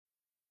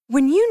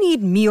When you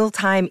need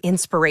mealtime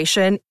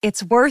inspiration,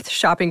 it's worth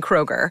shopping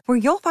Kroger, where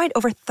you'll find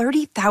over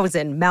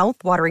 30,000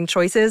 mouth-watering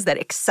choices that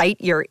excite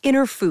your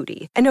inner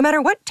foodie. And no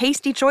matter what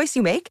tasty choice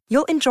you make,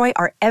 you'll enjoy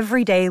our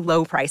everyday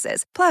low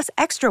prices, plus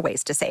extra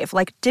ways to save,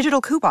 like digital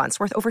coupons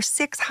worth over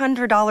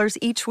 $600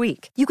 each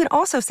week. You can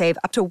also save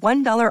up to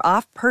 $1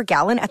 off per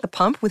gallon at the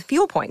pump with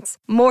fuel points.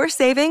 More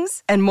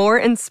savings and more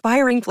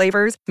inspiring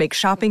flavors make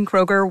shopping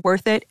Kroger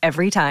worth it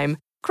every time.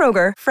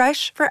 Kroger,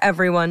 fresh for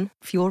everyone.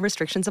 Fuel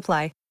restrictions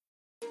apply.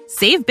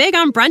 Save big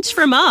on brunch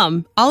for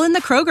mom, all in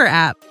the Kroger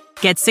app.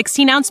 Get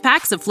 16-ounce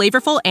packs of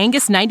flavorful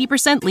Angus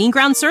 90% lean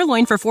ground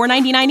sirloin for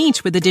 $4.99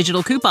 each with a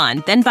digital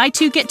coupon. Then buy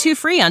 2, get 2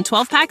 free on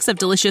 12 packs of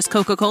delicious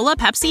Coca-Cola,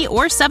 Pepsi,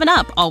 or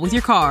 7-Up, all with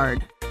your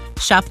card.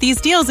 Shop these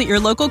deals at your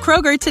local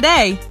Kroger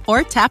today,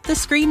 or tap the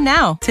screen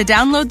now to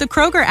download the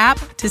Kroger app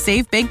to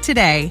save big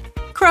today.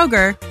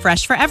 Kroger,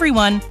 fresh for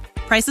everyone.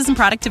 Prices and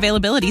product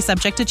availability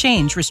subject to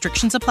change.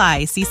 Restrictions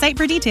apply. See site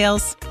for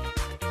details.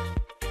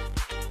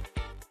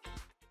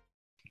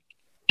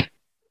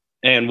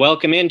 And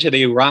welcome into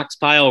the Rocks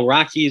Pile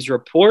Rockies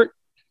report.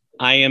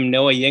 I am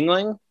Noah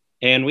Yingling,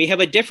 and we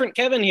have a different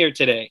Kevin here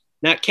today.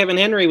 Not Kevin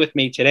Henry with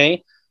me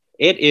today.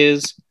 It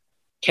is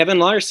Kevin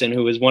Larson,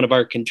 who is one of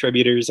our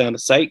contributors on the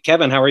site.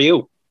 Kevin, how are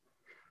you?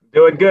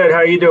 Doing good. How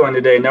are you doing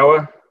today,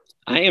 Noah?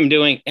 I am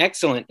doing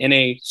excellent in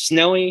a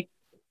snowy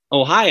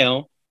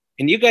Ohio,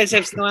 and you guys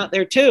have snow out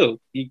there too.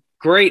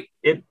 Great,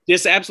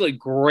 just absolutely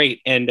great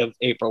end of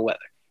April weather.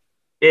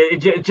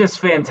 Just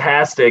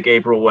fantastic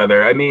April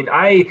weather. I mean,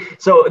 I've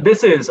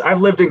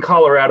lived in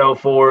Colorado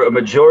for a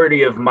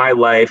majority of my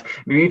life.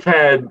 We've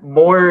had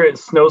more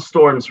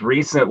snowstorms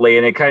recently,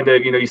 and it kind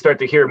of, you start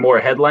to hear more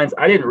headlines.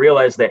 I didn't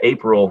realize that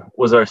April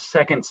was our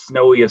second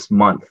snowiest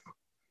month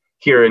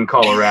here in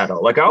Colorado.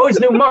 Like, I always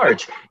knew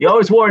March. You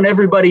always warn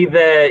everybody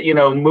that,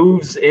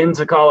 moves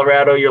into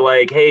Colorado. You're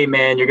like, hey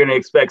man, you're going to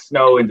expect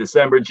snow in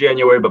December,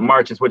 January, but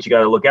March is what you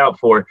got to look out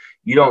for.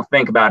 You don't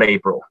think about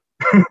April.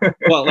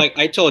 Well, like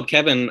I told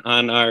Kevin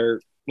on our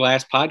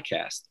last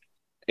podcast,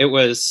 it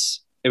was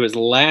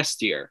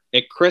last year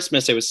at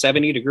Christmas, it was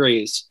 70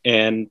 degrees.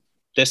 And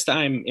this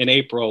time in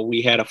April,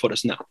 we had a foot of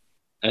snow.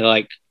 And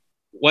like,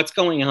 what's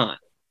going on?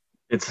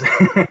 It's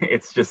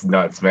just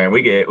nuts, man.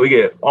 We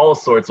get all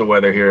sorts of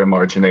weather here in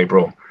March and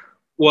April.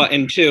 Well,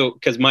 and two,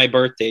 because my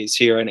birthday's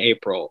here in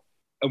April.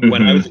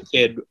 When I was a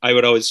kid, I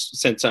would always,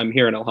 since I'm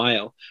here in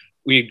Ohio,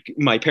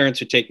 my parents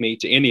would take me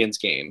to Indians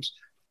games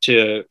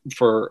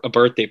for a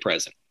birthday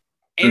present.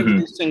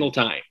 Every single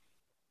time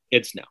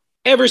it snowed.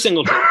 Every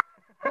single time.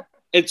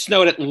 It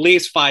snowed at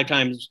least 5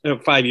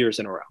 years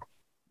in a row.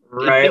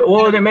 Right.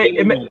 Well,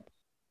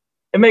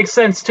 it makes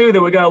sense too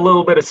that we got a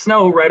little bit of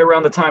snow right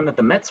around the time that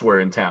the Mets were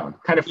in town.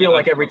 Kind of feel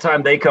like every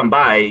time they come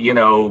by,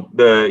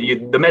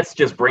 the Mets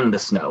just bring the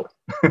snow.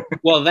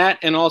 Well, that,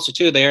 and also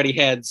too, they already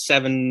had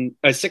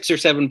 6 or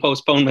 7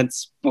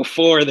 postponements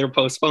before their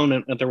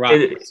postponement at the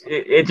Rockies.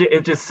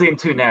 It just seemed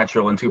too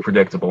natural and too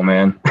predictable,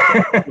 man.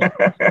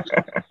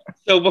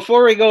 So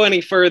before we go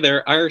any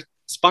further, our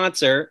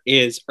sponsor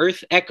is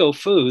Earth Echo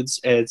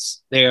Foods,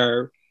 as they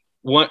are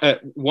one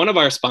of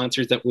our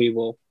sponsors that we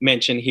will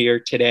mention here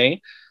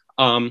today.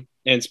 And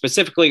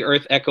specifically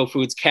Earth Echo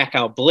Foods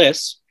Cacao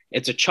Bliss.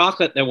 It's a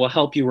chocolate that will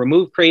help you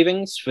remove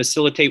cravings,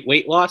 facilitate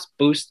weight loss,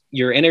 boost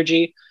your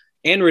energy,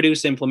 and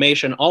reduce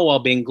inflammation, all while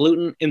being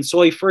gluten and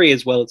soy-free,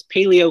 as well as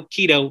paleo,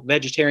 keto,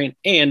 vegetarian,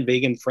 and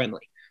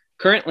vegan-friendly.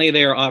 Currently,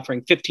 they are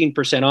offering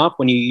 15% off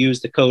when you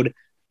use the code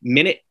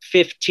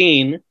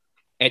MINUTE15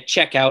 at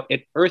checkout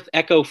at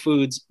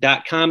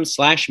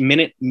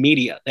earthechofoods.com/Minute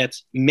Media.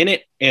 That's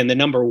Minute and the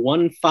number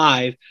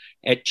 15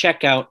 at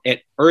checkout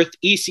at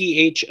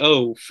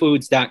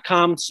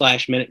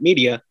earthechofoods.com/Minute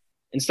Media,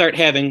 and start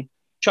having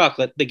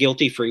chocolate the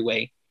guilty-free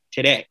way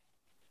today.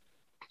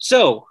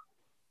 So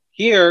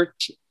here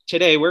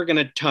today, we're going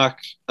to talk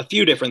a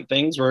few different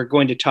things. We're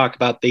going to talk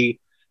about the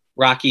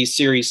Rockies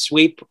series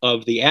sweep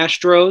of the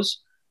Astros.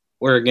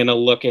 We're going to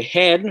look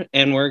ahead,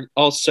 and we're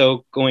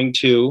also going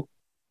to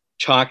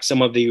talk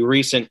some of the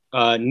recent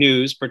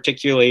news,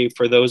 particularly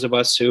for those of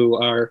us who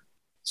are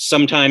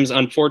sometimes,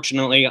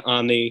 unfortunately,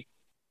 on the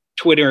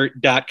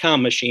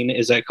Twitter.com machine,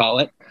 as I call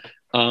it.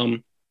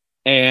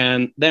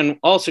 And then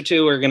also,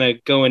 too, we're going to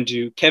go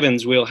into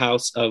Kevin's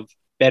wheelhouse of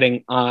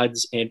betting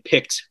odds and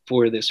picks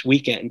for this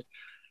weekend.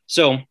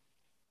 So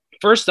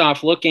first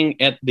off,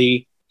 looking at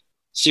the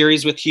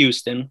series with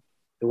Houston,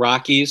 the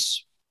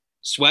Rockies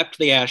swept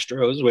the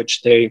Astros,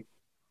 which the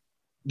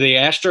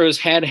Astros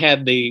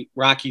had the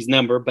Rockies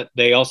number, but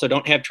they also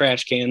don't have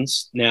trash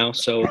cans now.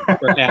 So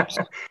perhaps,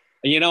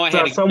 I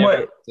had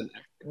somewhat.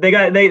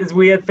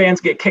 We had fans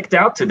get kicked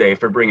out today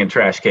for bringing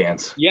trash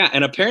cans. Yeah,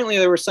 and apparently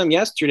there were some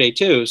yesterday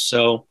too.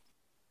 So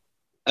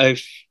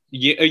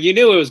you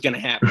knew it was going to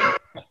happen.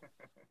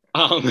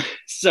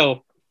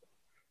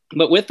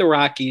 But with the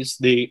Rockies,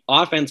 the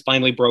offense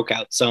finally broke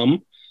out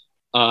some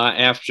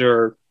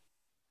after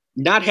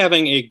not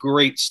having a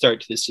great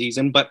start to the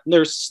season, but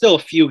there's still a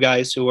few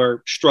guys who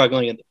are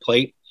struggling at the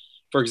plate.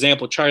 For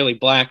example, Charlie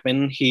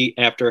Blackmon,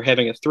 after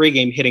having a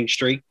 3-game hitting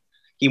streak,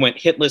 he went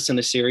hitless in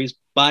the series,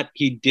 but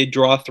he did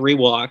draw 3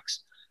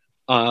 walks.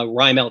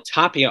 Raimel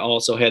Tapia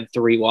also had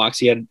 3 walks.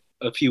 He had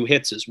a few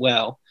hits as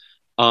well.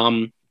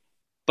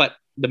 But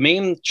the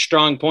main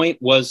strong point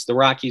was the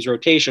Rockies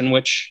rotation,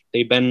 which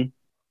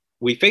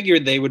we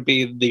figured they would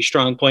be the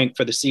strong point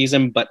for the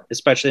season, but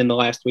especially in the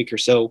last week or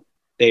so,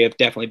 they have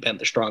definitely been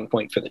the strong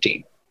point for the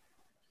team.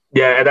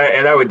 Yeah,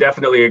 and I would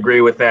definitely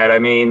agree with that. I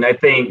mean, I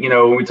think,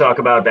 when we talk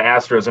about the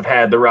Astros have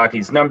had the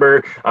Rockies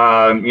number,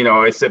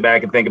 I sit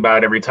back and think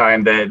about every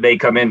time that they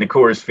come into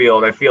Coors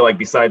Field. I feel like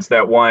besides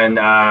that one,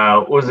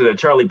 was it a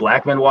Charlie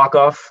Blackmon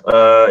walk-off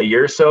a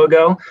year or so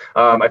ago?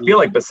 I feel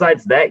like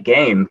besides that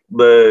game,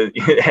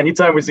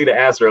 anytime we see the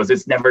Astros,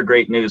 it's never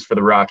great news for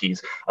the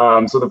Rockies.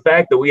 So the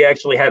fact that we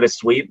actually had a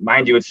sweep,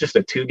 mind you, it's just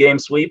a 2-game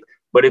sweep,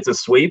 but it's a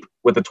sweep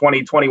with the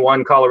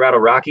 2021 Colorado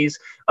Rockies.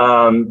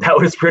 That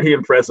was pretty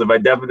impressive. I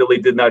definitely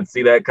did not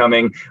see that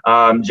coming.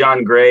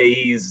 Jon Gray,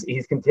 he's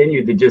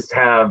continued to just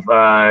have,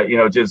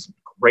 just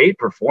great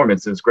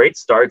performances, great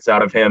starts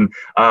out of him.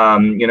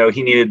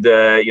 He needed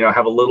to,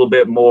 have a little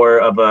bit more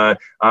of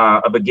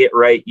a get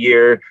right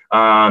year.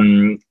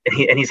 And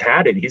he's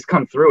had it. He's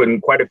come through in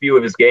quite a few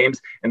of his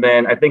games. And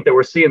then I think that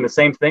we're seeing the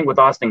same thing with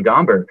Austin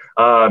Gomber.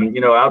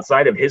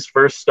 Outside of his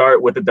first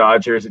start with the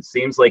Dodgers, it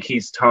seems like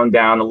he's toned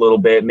down a little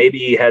bit. Maybe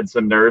he had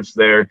some nerves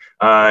there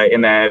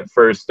in his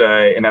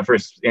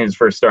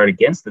first start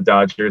against the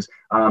Dodgers.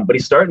 But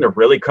he's starting to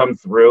really come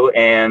through,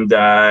 and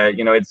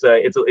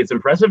it's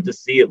impressive to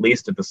see, at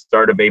least at the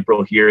start of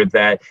April here,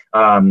 that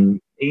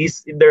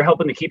they're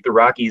helping to keep the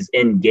Rockies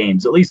in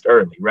games, at least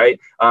early, right?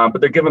 But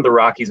they're giving the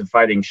Rockies a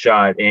fighting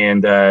shot,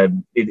 and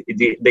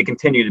they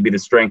continue to be the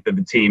strength of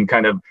the team,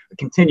 kind of a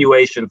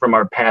continuation from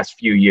our past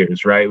few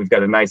years, right? We've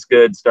got a nice,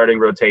 good starting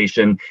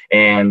rotation,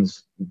 and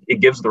it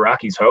gives the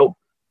Rockies hope.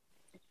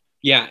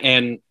 Yeah,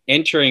 and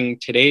entering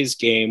today's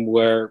game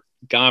where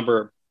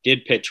Gomber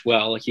did pitch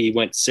well, he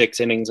went 6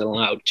 innings and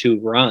allowed 2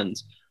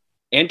 runs.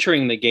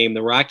 Entering the game,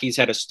 the Rockies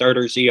had a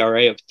starter's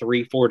ERA of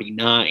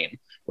 3.49,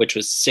 which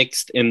was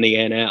 6th in the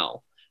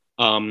NL.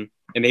 And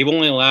they've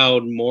only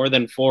allowed more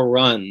than 4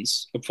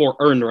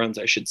 earned runs,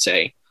 I should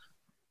say,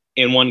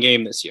 in one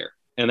game this year.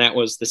 And that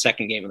was the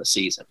second game of the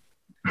season.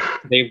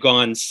 They've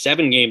gone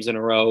 7 games in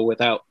a row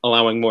without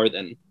allowing more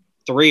than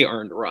 3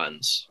 earned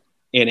runs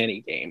in any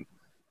game.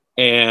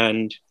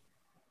 And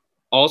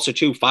also,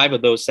 5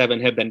 of those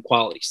 7 have been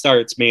quality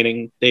starts,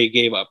 meaning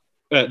they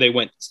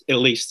went at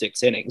least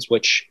 6 innings,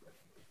 which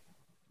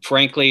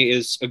frankly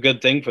is a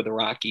good thing for the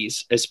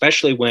Rockies,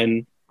 especially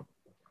when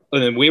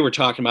we were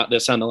talking about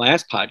this on the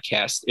last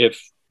podcast,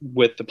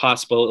 with the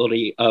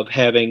possibility of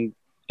having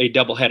a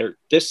doubleheader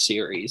this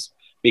series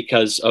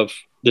because of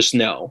the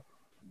snow.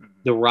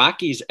 The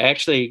Rockies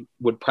actually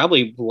would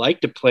probably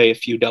like to play a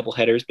few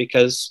doubleheaders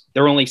because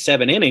they're only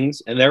 7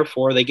 innings, and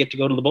therefore they get to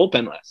go to the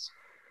bullpen less.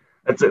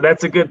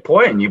 That's a good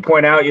point. You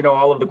point out,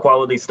 all of the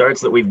quality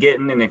starts that we've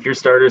gotten, and if your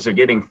starters are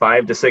getting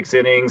 5 to 6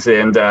 innings,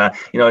 and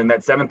in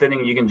that 7th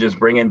inning, you can just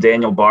bring in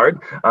Daniel Bard.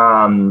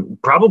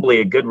 Probably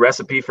a good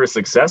recipe for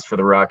success for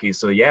the Rockies.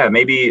 So yeah,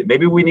 maybe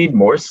we need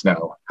more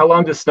snow. How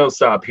long does snow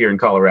stop here in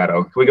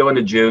Colorado? Can we go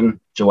into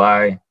June,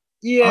 July?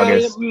 Yeah,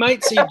 August? You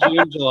might see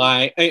June,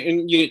 July,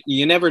 and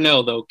you never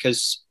know though,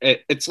 because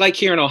it's like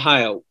here in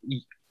Ohio.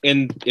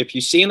 And if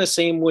you see in the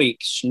same week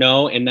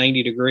snow and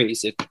 90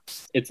 degrees,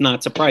 it's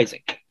not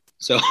surprising.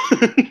 So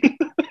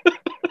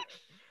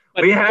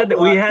we had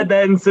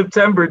that in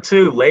September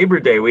too, Labor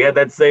Day. We had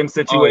that same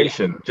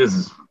situation. Oh,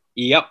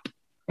 yeah. Just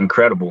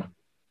incredible.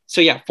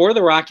 So yeah, for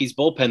the Rockies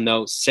bullpen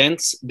though,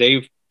 since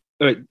the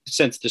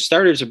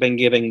starters have been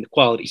giving the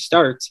quality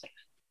starts,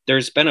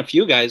 there's been a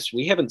few guys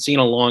we haven't seen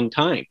a long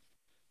time.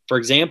 For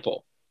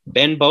example,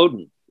 Ben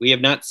Bowden, we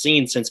have not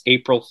seen since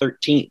April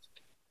 13th.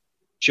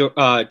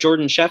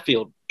 Jordan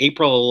Sheffield,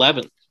 April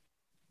 11th.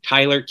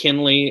 Tyler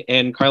Kinley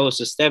and Carlos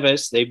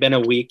Estevez, they've been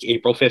a week,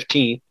 April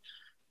 15th.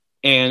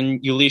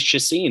 And Ulysse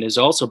Chacin has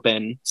also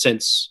been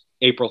since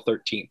April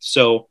 13th.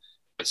 So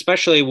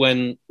especially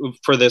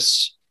for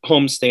this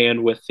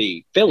homestand with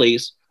the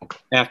Phillies,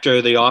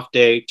 after the off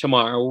day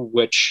tomorrow,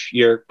 which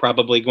you're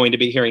probably going to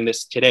be hearing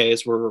this today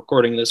as we're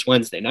recording this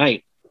Wednesday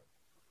night,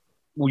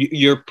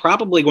 you're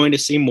probably going to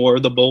see more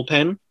of the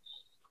bullpen,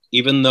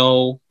 even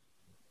though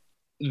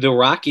the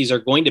Rockies are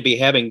going to be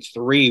having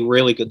 3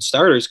 really good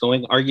starters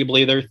going,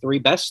 arguably their 3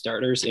 best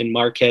starters in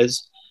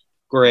Marquez,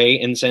 Gray,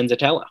 and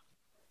Senzatella.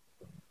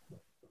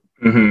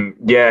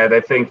 Mm-hmm. Yeah,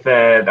 I think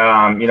that,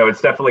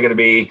 it's definitely going to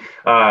be,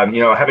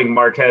 having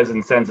Marquez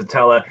and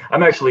Senzatella.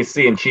 I'm actually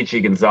seeing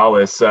Chichi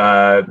Gonzalez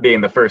being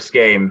the first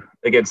game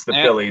against the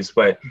Phillies.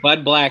 But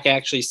Bud Black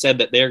actually said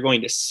that they're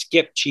going to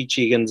skip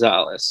Chichi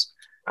Gonzalez.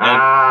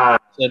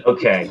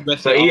 Okay.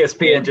 So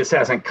ESPN just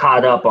hasn't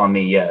caught up on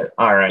me yet.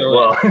 All right.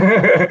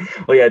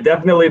 Correct. Well, yeah,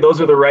 definitely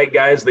those are the right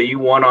guys that you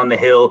want on the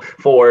hill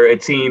for a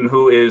team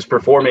who is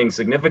performing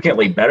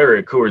significantly better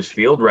at Coors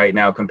Field right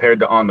now compared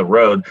to on the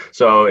road.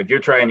 So if you're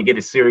trying to get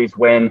a series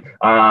win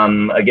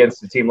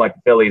against a team like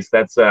the Phillies,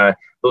 that's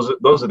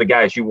those are the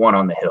guys you want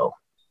on the hill.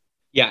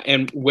 Yeah,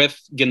 and with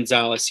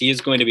Gonzalez, he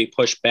is going to be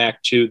pushed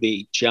back to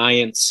the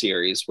Giants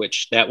series,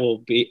 which they'll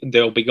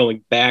be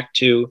going back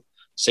to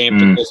San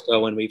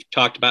Francisco, and we've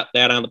talked about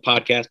that on the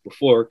podcast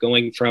before,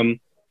 going from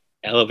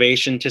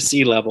elevation to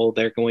sea level.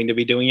 They're going to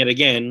be doing it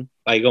again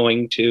by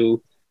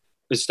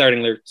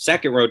starting their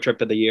second road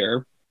trip of the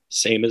year,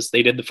 same as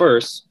they did the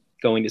first,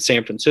 going to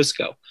San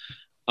Francisco.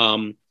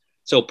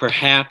 So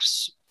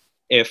perhaps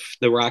if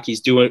the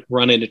Rockies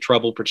run into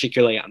trouble,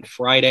 particularly on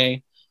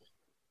Friday,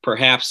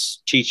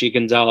 perhaps Chichi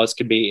Gonzalez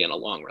could be in a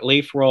long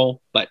relief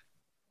role, but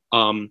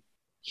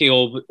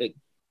he'll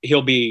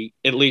be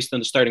at least in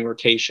the starting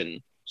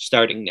rotation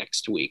starting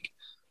next week.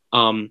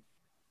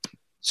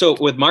 So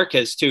with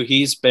Marquez too,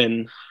 he's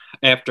been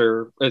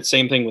after the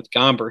same thing with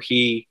Gomber.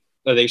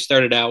 They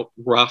started out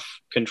rough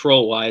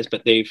control wise,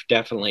 but they've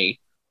definitely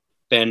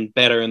been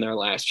better in their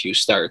last few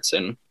starts.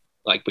 And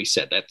like we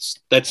said,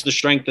 that's the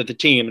strength of the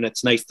team. And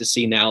it's nice to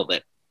see now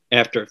that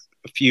after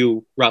a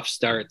few rough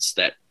starts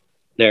that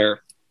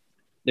they're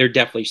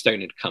definitely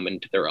starting to come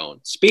into their own.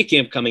 Speaking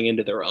of coming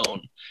into their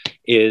own,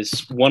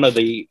 is one of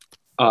the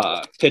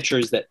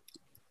pitchers that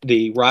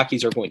the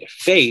Rockies are going to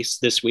face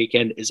this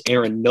weekend is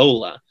Aaron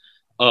Nola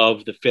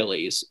of the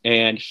Phillies.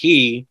 And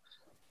he,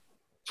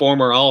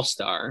 former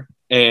All-Star,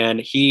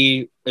 and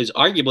he is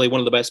arguably one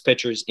of the best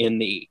pitchers in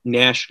the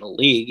National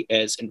League,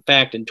 as in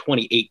fact, in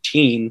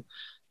 2018,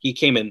 he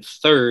came in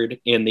third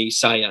in the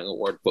Cy Young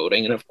Award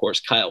voting. And of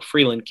course, Kyle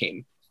Freeland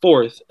came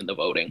fourth in the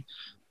voting.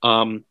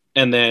 And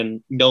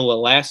then Nola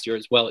last year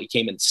as well, he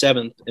came in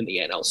seventh in the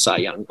NL Cy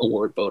Young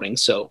Award voting.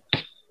 So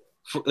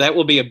that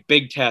will be a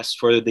big test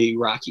for the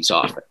Rockies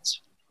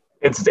offense.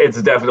 It's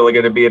definitely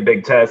going to be a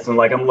big test. And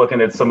like I'm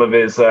looking at some of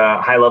his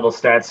high-level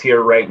stats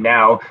here right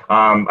now.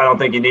 I don't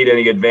think you need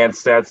any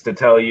advanced stats to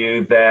tell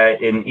you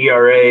that an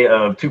ERA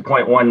of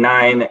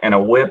 2.19 and a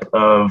WHIP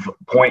of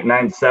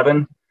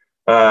 0.97,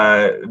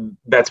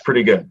 that's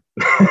pretty good.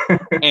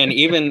 And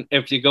even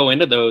if you go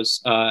into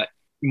those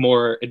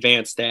more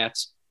advanced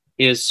stats,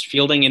 his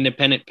fielding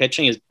independent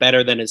pitching is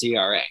better than his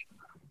ERA.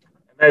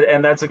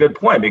 And that's a good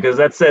point, because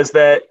that says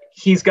that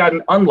he's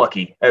gotten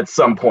unlucky at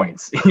some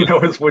points,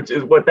 which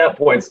is what that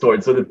points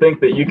towards. So to think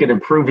that you can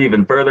improve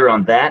even further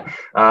on that,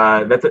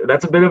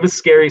 that's a bit of a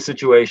scary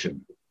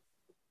situation.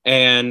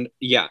 And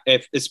yeah,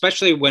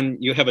 especially when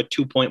you have a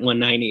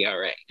 2.19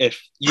 ERA,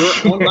 if you're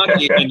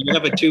unlucky and you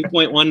have a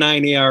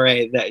 2.19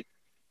 ERA, that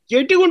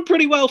you're doing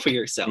pretty well for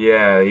yourself.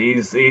 Yeah,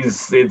 it's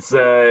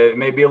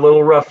maybe a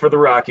little rough for the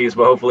Rockies,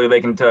 but hopefully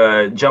they can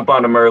jump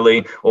on them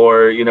early,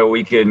 or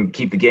we can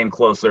keep the game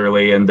close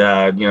early and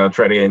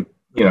try to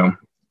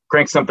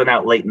crank something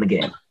out late in the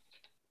game.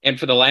 And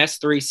for the last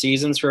 3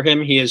 seasons for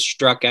him, he has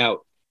struck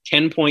out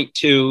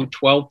 10.2,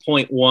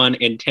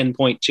 12.1, and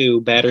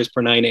 10.2 batters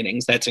per 9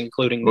 innings. That's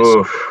including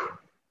this.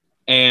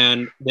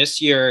 And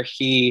this year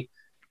he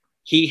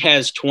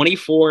has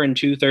 24 and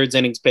 2/3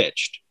 innings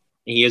pitched.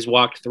 He has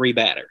walked 3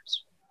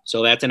 batters.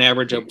 So that's an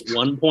average of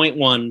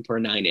 1.1 per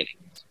 9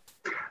 innings.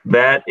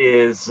 That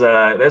is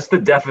that's the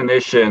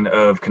definition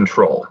of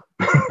control,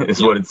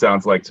 is what it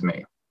sounds like to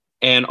me.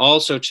 And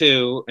also,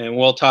 too, and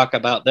we'll talk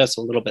about this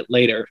a little bit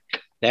later,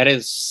 that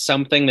is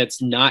something that's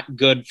not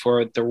good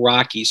for the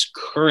Rockies'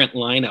 current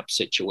lineup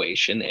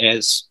situation.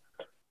 As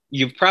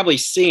you've probably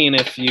seen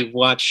if you've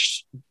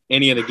watched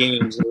any of the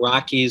games, the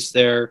Rockies,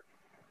 their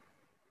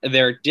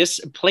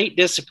plate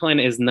discipline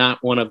is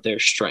not one of their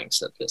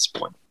strengths at this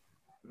point.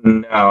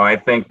 No, I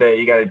think that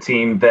you got a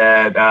team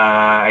that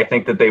I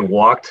think that they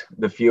walked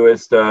the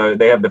fewest.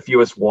 They have the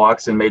fewest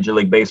walks in Major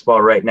League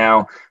Baseball right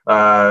now,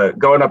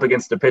 going up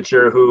against a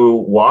pitcher who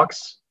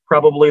walks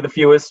probably the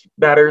fewest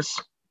batters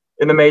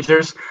in the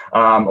majors,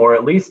 or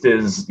at least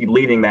is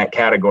leading that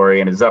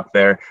category and is up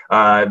there.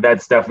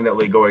 That's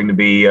definitely going to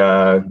be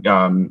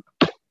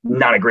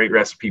not a great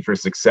recipe for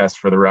success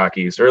for the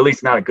Rockies, or at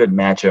least not a good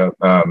matchup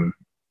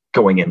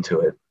going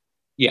into it.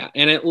 Yeah,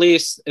 and at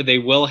least they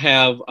will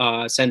have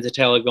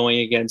Senzatella going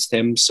against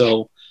him.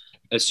 So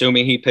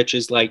assuming he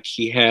pitches like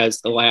he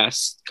has the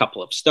last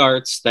couple of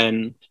starts,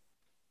 then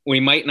we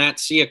might not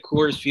see a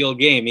Coors Field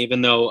game,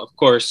 even though, of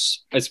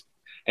course,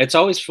 it's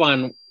always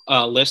fun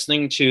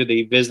listening to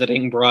the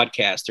visiting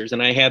broadcasters,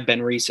 and I have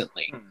been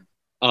recently,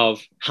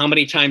 of how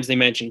many times they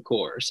mention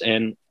Coors.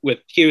 And with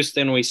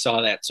Houston, we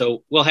saw that.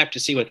 So we'll have to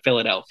see with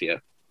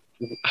Philadelphia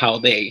how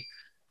they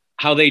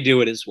do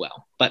it as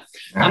well. But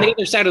on the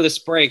other side of this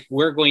break,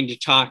 we're going to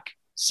talk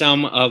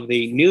some of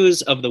the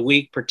news of the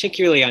week,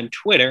 particularly on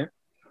Twitter.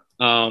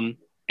 And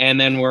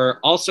then we're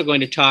also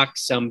going to talk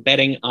some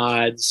betting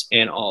odds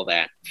and all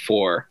that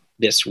for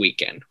this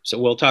weekend. So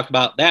we'll talk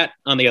about that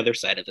on the other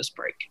side of this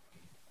break.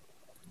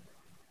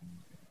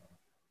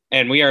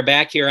 And we are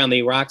back here on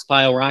the Rocks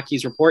Pile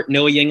Rockies Report.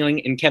 Noah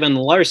Yingling and Kevin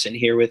Larson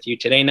here with you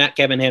today, not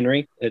Kevin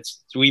Henry.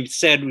 We've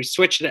said we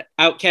switched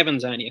out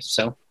Kevin's on you,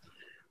 so.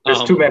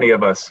 There's too many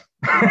of us.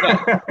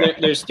 Yeah,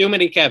 there's too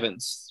many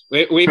Kevins.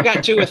 We've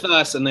got 2 with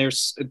us, and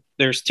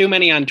there's too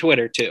many on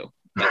Twitter too.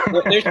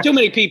 There's too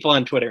many people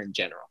on Twitter in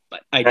general.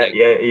 But I think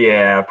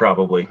yeah,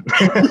 probably.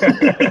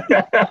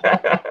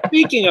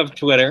 Speaking of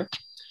Twitter,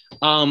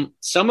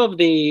 Some of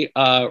the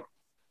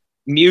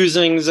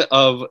musings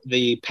of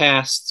the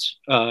past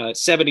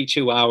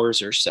 72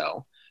 hours or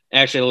so,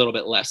 actually a little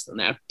bit less than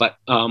that, but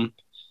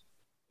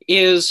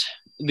is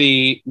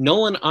the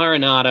Nolan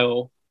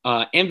Arenado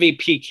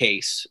MVP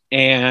case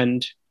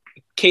and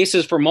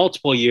cases for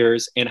multiple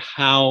years and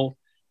how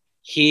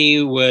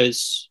he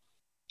was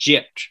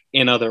gypped,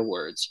 in other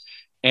words.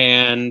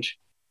 And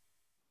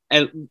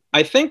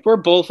I think we're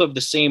both of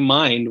the same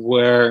mind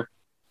where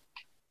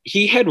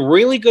he had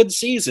really good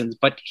seasons,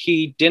 but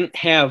he didn't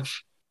have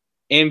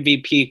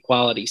MVP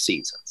quality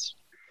seasons.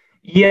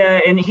 Yeah,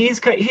 and he's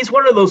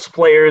one of those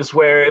players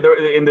where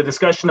in the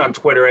discussion on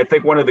Twitter, I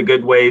think one of the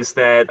good ways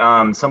that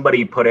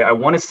somebody put it, I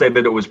want to say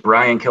that it was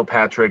Brian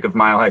Kilpatrick of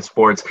Mile High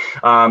Sports.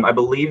 I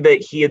believe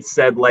that he had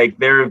said, like,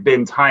 there have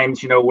been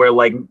times, where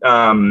like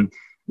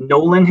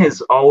Nolan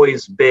has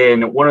always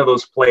been one of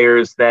those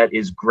players that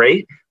is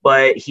great,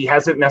 but he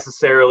hasn't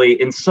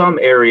necessarily, in some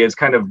areas,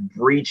 kind of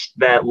reached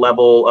that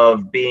level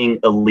of being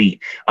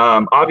elite.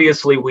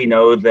 Obviously, we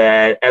know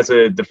that as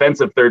a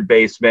defensive third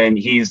baseman,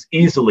 he's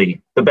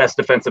easily the best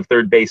defensive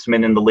third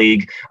baseman in the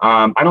league.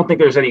 I don't think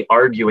there's any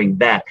arguing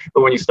that.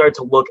 But when you start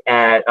to look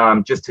at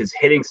just his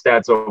hitting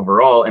stats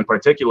overall, and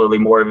particularly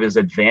more of his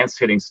advanced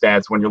hitting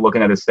stats, when you're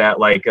looking at a stat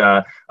like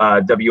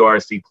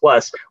WRC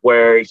plus,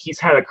 where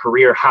he's had a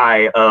career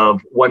high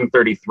of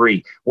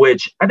 133,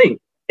 which I think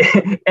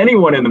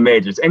anyone in the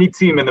majors, any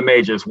team in the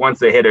majors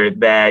wants a hitter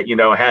that,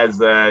 has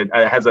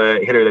a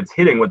hitter that's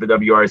hitting with the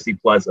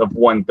WRC plus of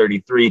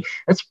 133.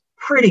 That's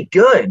pretty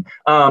good.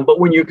 But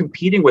when you're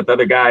competing with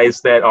other guys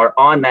that are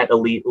on that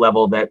elite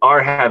level, that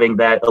are having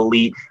that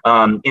elite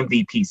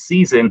MVP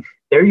season,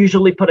 they're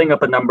usually putting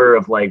up a number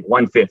of like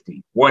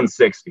 150,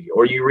 160,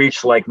 or you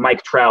reach like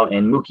Mike Trout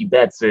and Mookie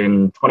Betts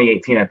in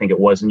 2018, I think it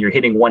was, and you're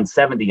hitting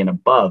 170 and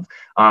above.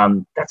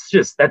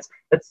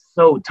 That's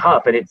so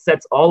tough, and it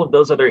sets all of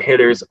those other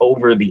hitters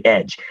over the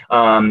edge.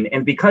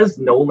 And because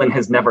Nolan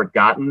has never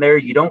gotten there,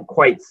 you don't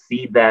quite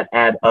see that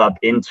add up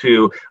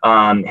into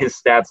his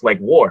stats like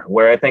WAR,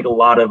 where I think a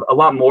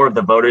lot more of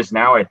the voters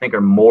now, I think,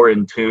 are more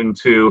in tune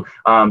to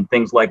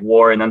things like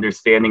WAR and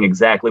understanding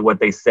exactly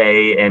what they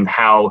say and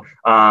how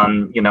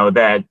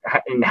that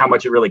and how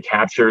much it really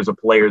captures a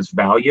player's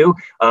value.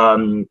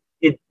 When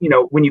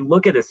you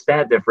look at a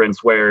stat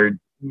difference where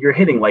you're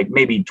hitting like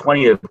maybe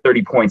 20 to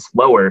 30 points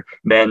lower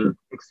than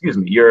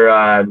than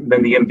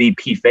the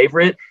MVP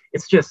favorite,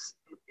 it's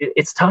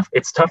tough.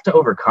 It's tough to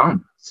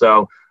overcome.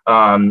 So,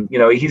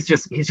 he's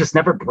just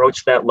never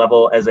broached that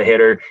level as a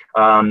hitter.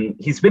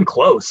 He's been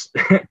close,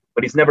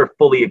 but he's never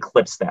fully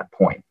eclipsed that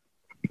point.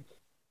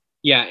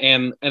 Yeah.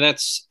 And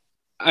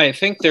I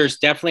think there's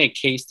definitely a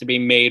case to be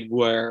made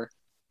where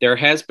there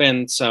has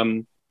been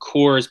some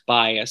Coors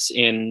bias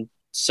in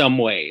some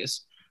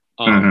ways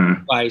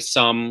by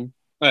some,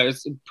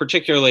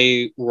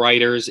 particularly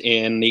writers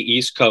in the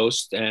East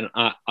Coast, and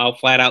I'll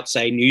flat out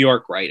say New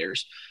York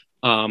writers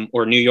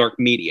or New York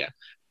media.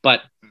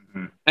 But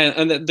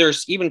and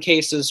there's even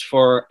cases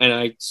for,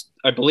 and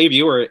I believe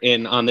you were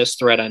in on this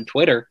thread on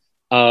Twitter,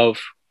 of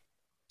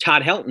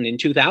Todd Helton in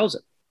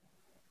 2000.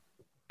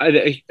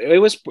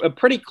 It was a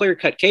pretty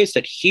clear-cut case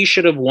that he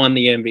should have won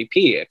the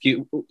MVP.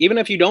 Even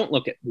if you don't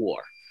look at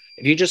WAR,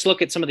 if you just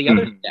look at some of the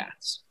other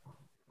stats.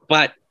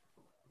 But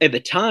at the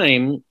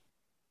time,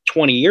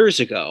 20 years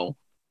ago,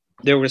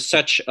 there was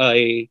such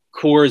a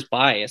Coors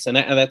bias, and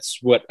that's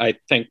what I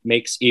think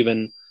makes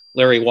even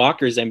Larry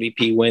Walker's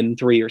MVP win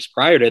 3 years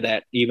prior to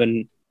that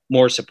even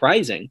more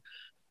surprising,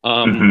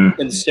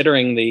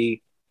 considering the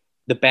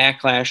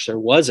backlash there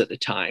was at the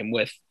time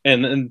with,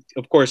 and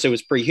of course it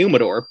was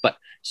pre-Humidor, but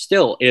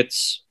still,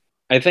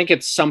 I think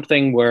it's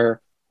something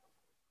where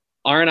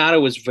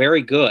Arenado was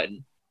very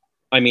good.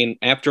 I mean,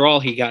 after all,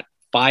 he got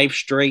 5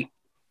 straight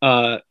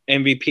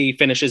MVP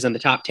finishes in the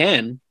top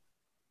 10,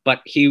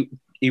 but he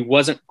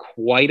wasn't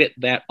quite at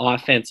that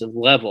offensive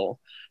level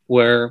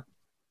where,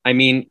 I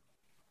mean,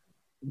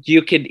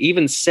 you could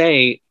even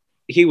say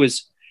he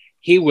was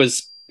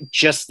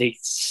just a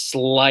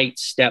slight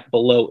step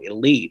below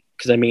elite.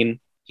 Because, I mean,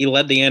 he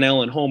led the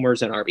NL in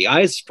homers and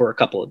RBIs for a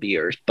couple of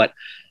years, but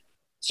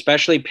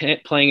especially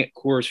playing at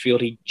Coors Field,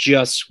 he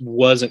just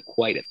wasn't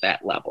quite at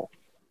that level.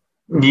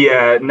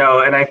 Yeah, no,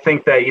 and I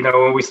think that,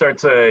 when we start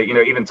to,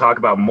 even talk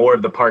about more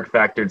of the park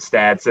factored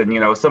stats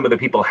and, some of the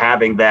people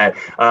having that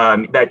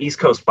East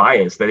Coast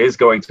bias that is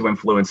going to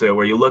influence it,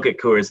 where you look at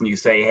Coors and you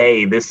say,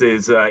 hey, this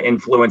is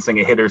influencing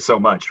a hitter so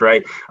much,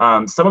 right?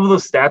 Some of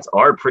those stats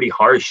are pretty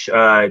harsh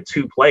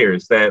to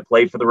players that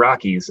play for the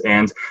Rockies.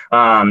 And,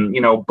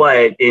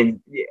 but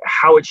in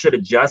how it should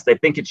adjust, I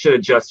think it should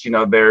adjust,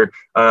 their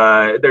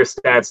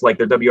stats, like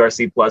their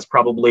WRC plus,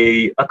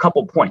 probably a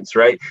couple points,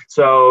 right?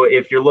 So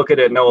if you're looking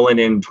at Nolan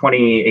in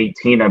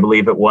 2018, I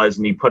believe it was,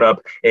 and he put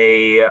up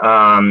a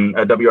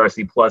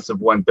WRC plus of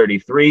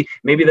 133.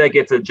 Maybe that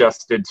gets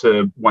adjusted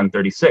to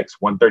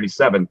 136,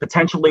 137,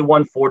 potentially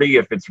 140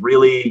 if it's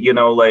really,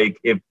 like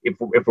if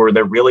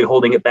they're really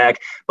holding it back.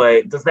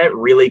 But does that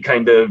really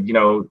kind of,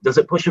 does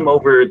it push him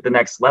over the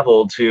next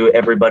level to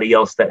everybody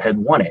else that had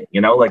won it?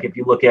 Like if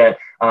you look at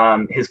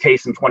his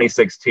case in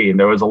 2016,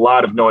 there was a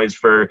lot of noise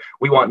for,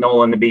 we want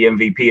Nolan to be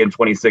MVP in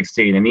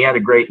 2016, and he had a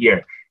great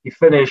year. He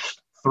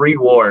finished 3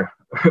 WAR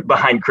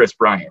behind Chris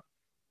Bryant.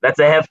 That's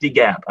a hefty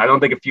gap. I don't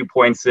think a few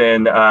points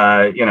in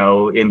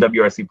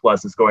WRC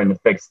Plus is going to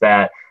fix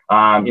that.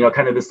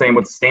 Kind of the same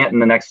with Stanton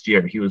the next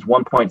year. He was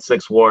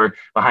 1.6 WAR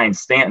behind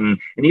Stanton.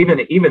 And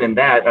even in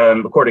that,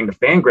 according to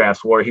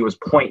Fangraphs WAR, he was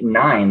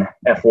 0.9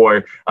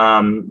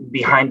 FWAR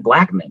behind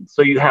Blackman.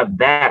 So you have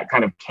that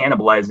kind of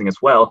cannibalizing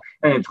as well.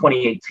 And in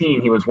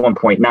 2018, he was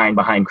 1.9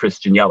 behind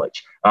Christian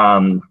Yelich.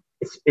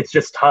 It's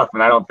just tough.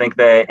 And I don't think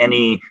that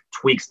any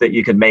tweaks that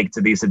you could make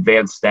to these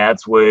advanced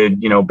stats would,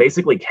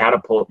 basically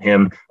catapult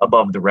him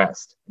above the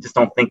rest. I just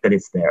don't think that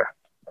it's there.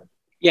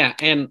 Yeah.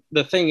 And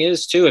the thing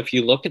is, too, if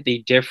you look at the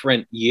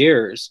different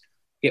years,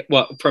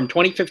 from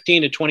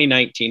 2015 to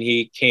 2019,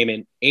 he came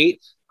in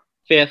 8th,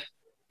 5th,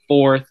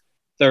 4th,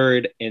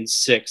 3rd, and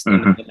 6th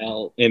in the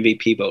NL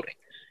MVP voting.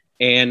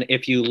 And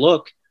if you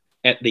look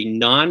at the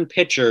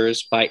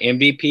non-pitchers by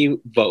MVP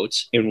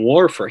votes in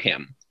WAR for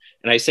him,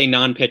 and I say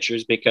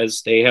non-pitchers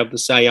because they have the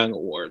Cy Young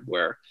Award,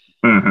 where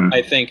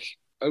I think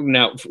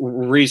now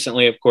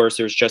recently, of course,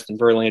 there's Justin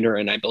Verlander,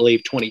 and I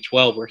believe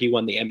 2012 where he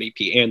won the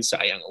MVP and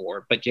Cy Young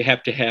Award. But you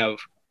have to have,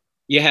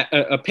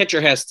 a pitcher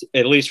has to,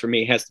 at least for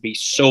me, has to be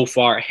so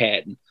far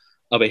ahead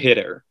of a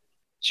hitter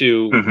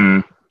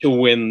to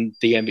win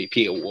the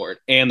MVP award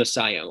and the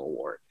Cy Young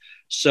Award.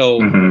 So,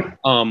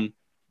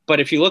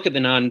 but if you look at the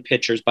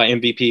non-pitchers by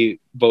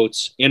MVP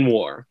votes in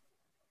WAR,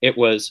 it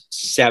was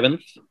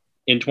 7th.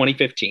 In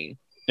 2015,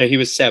 he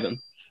was 7th,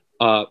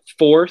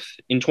 4th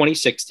in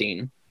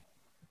 2016,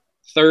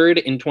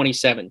 3rd in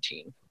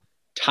 2017,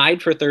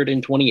 tied for 3rd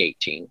in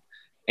 2018,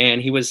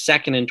 and he was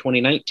 2nd in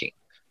 2019.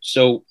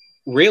 So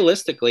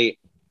realistically,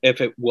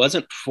 if it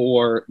wasn't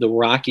for the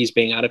Rockies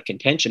being out of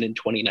contention in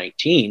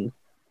 2019,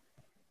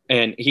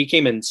 and he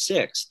came in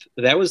 6th,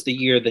 that was the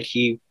year that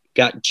he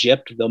got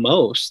gypped the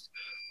most,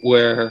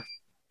 where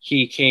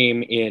he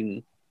came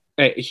in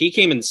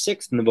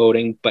 6th in the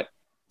voting, but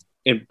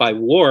by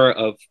WAR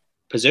of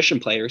position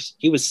players,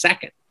 he was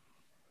 2nd.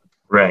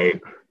 Right.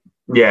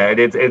 Yeah,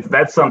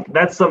 that's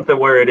something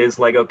where it is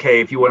like, okay,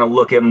 if you want to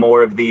look at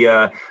more of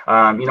the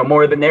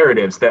more of the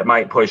narratives that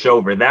might push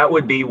over, that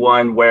would be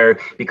one where,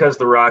 because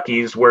the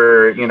Rockies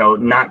were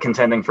not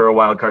contending for a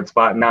wild card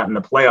spot, not in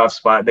the playoff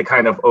spot, they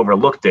kind of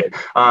overlooked it.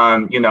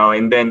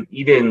 And then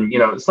even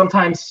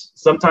sometimes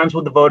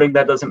with the voting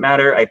that doesn't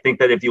matter. I think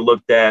that if you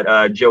looked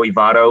at Joey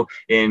Votto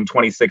in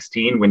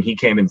 2016 when he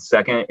came in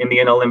 2nd in the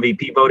NL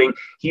MVP voting,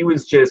 he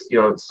was just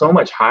so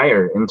much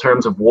higher in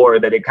terms of WAR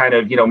that it kind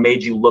of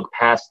made you look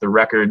past the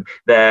record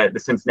that the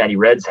Cincinnati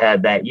Reds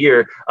had that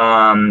year,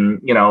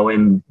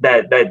 and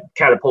that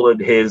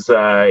catapulted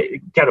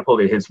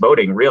his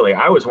voting. Really,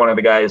 I was one of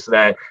the guys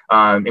that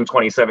in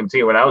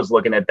 2017, when I was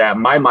looking at that,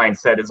 my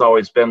mindset has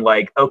always been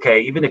like,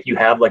 okay, even if you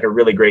have like a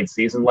really great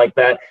season like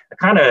that,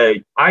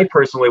 I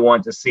personally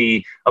want to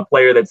see a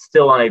player that's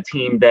still on a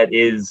team that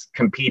is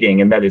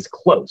competing and that is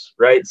close,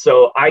 right?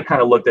 So I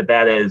kind of looked at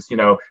that as,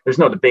 there's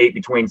no debate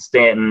between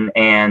Stanton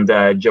and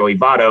Joey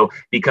Votto,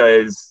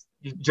 because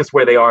just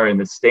where they are in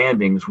the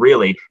standings,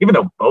 really, even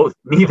though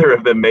neither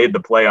of them made the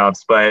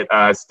playoffs, but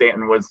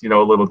Stanton was, a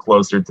little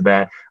closer to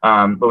that.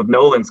 But with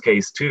Nolan's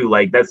case too,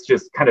 like that's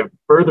just kind of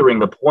furthering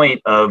the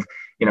point of,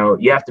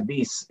 you have to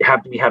be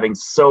having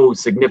so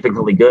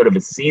significantly good of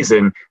a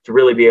season to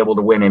really be able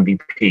to win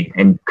MVP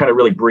and kind of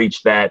really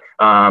breach that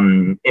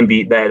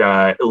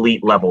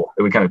elite level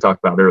that we kind of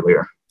talked about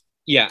earlier.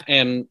 Yeah,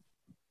 and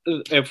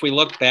if we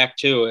look back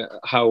to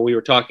how we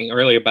were talking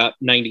earlier about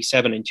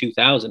 97 and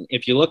 2000,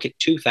 if you look at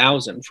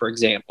 2000, for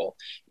example,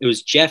 it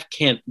was Jeff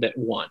Kent that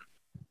won.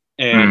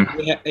 And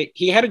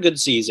he had a good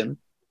season,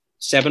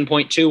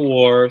 7.2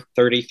 WAR,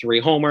 33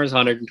 homers,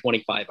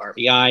 125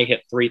 RBI,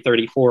 hit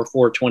 334,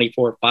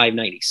 424,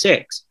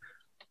 596.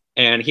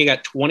 And he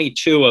got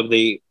 22 of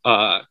the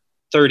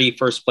 30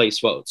 first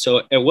place votes.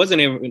 So it wasn't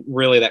even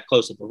really that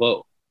close of a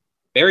vote.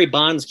 Barry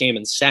Bonds came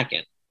in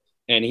 2nd,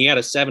 and he had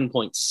a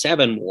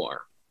 7.7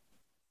 WAR.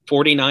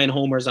 49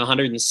 homers,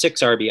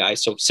 106 RBI,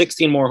 so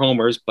 16 more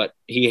homers, but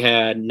he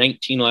had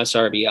 19 less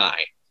RBI.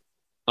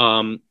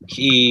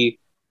 He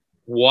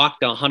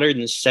walked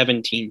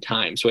 117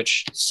 times,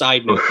 which,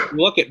 side note,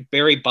 look at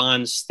Barry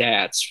Bonds'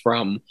 stats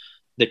from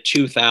the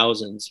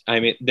 2000s. I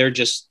mean, they're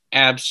just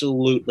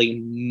absolutely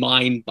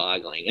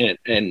mind-boggling.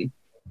 And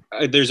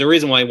there's a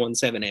reason why he won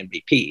 7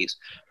 MVPs.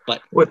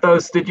 But with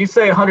those, did you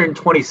say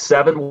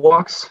 127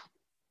 walks?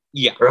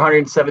 Yeah. Or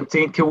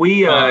 117? Can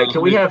we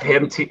have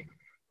him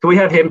Can we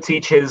have him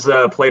teach his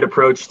plate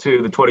approach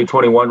to the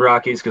 2021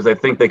 Rockies? Because I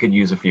think they could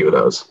use a few of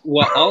those.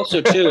 Well,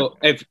 also, too,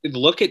 if you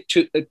look at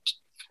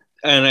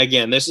and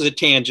again, this is a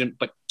tangent,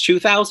 but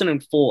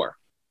 2004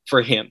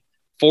 for him,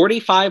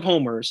 45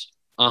 homers,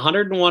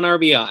 101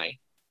 RBI.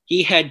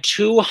 He had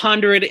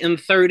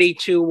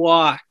 232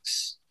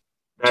 walks.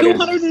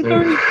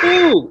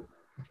 232.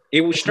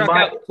 It was struck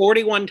out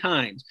 41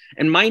 times.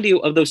 And mind you,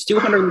 of those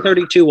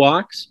 232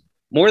 walks,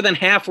 more than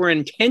half were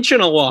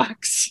intentional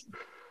walks.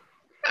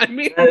 I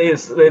mean,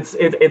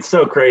 it's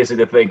so crazy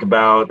to think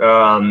about.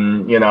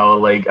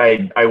 Like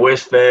I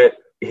wish that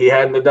he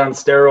hadn't have done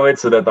steroids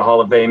so that the Hall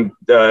of Fame,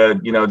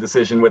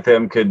 decision with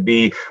him could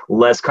be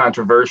less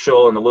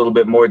controversial and a little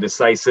bit more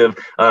decisive.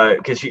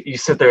 Because you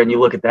sit there and you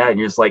look at that and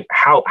you're just like,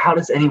 how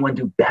does anyone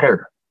do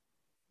better?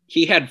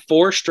 He had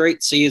 4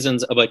 straight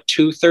seasons of a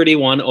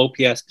 231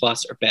 OPS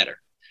plus or better.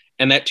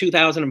 And that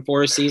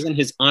 2004 season,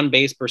 his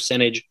on-base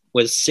percentage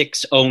was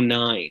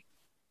 609.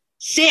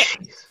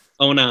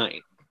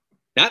 609.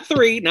 Not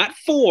 3, not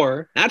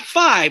 4, not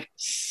 5,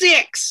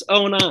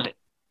 609.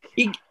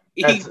 He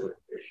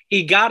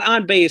got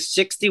on base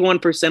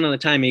 61% of the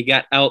time. He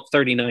got out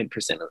 39%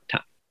 of the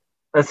time.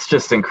 That's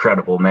just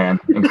incredible, man.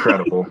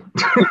 Incredible.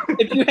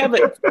 If you have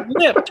it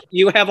flipped,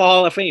 you have a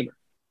Hall of Famer.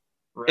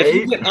 Right? If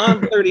you get on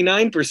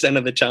 39%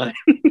 of the time,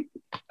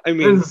 I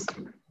mean, it's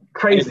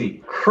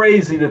crazy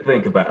to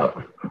think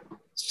about.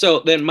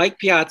 So then Mike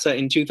Piazza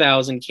in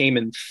 2000 came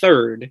in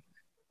third,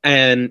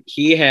 and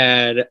he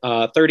had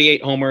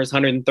 38 homers,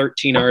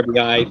 113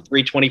 RBI,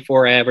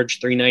 324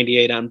 average,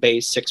 398 on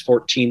base,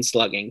 614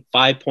 slugging,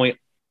 5.1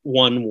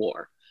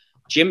 WAR.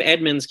 Jim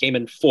Edmonds came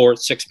in fourth,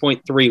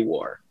 6.3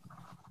 WAR.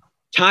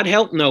 Todd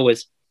Helton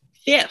was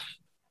fifth,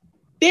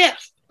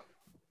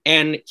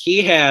 and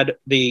he had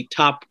the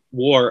top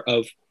WAR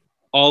of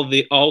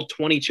all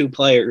 22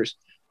 players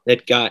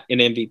that got an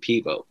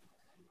MVP vote.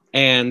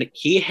 And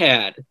he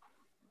had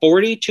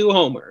 42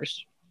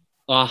 homers,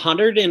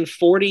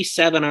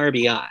 147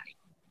 RBI.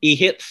 He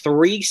hit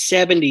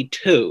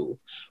 372,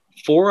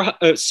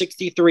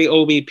 463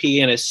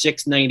 OBP, and a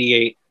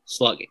 698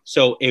 slugging.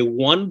 So a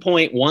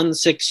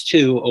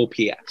 1.162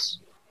 OPS.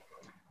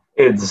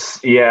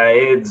 That's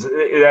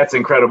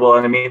incredible.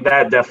 And I mean,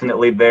 that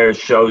definitely there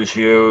shows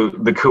you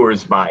the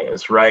Coors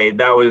bias, right?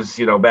 That was,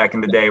 back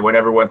in the day when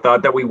everyone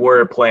thought that we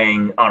were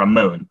playing on a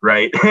moon,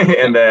 right?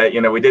 And that,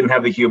 we didn't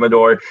have the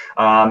humidor,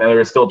 and we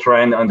were still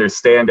trying to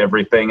understand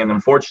everything. And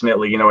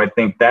unfortunately, I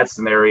think that's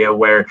an area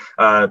where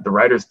the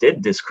writers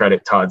did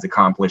discredit Todd's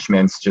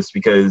accomplishments just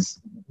because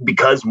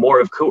more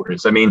of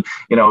Coors. I mean,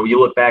 you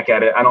look back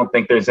at it, I don't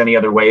think there's any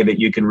other way that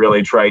you can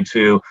really try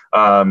to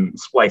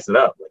splice it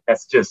up.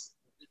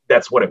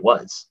 That's what it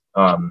was,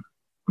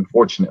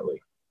 unfortunately.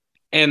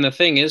 And the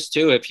thing is,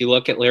 too, if you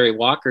look at Larry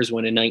Walker's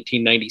win in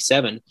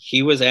 1997,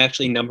 he was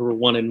actually number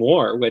 1 in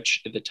WAR,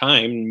 which at the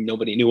time,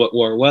 nobody knew what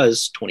WAR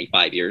was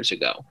 25 years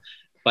ago.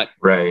 But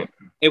right.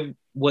 It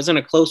wasn't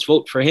a close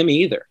vote for him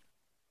either.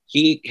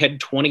 He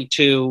had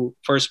 22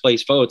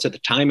 first-place votes. At the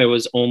time, it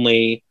was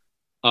only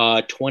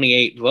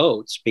 28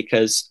 votes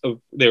because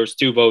there was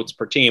 2 votes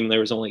per team.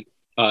 There was only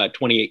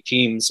 28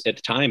 teams at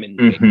the time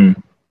in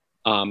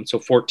so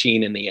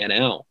 14 in the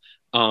NL.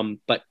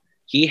 But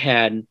he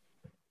had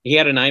a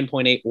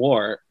 9.8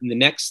 WAR. And the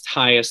next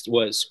highest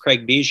was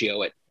Craig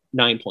Biggio at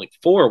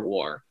 9.4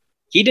 WAR.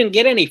 He didn't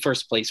get any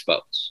first place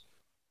votes.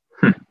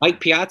 Mike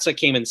Piazza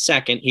came in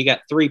second. He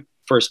got 3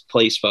 first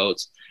place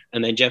votes.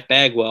 And then Jeff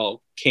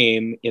Bagwell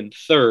came in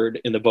third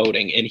in the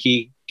voting, and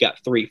he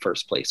got 3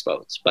 first place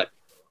votes. But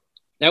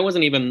that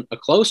wasn't even a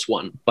close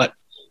one. But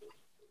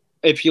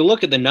if you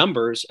look at the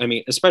numbers, I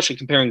mean, especially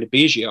comparing to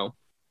Biggio,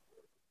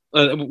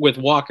 with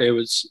Walker,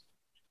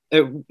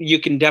 you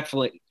can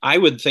definitely, I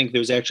would think there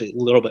was actually a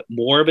little bit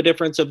more of a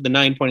difference of the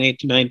 9.8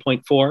 to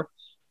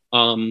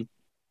 9.4.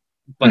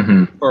 But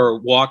for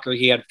Walker,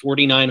 he had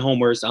 49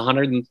 homers,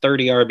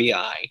 130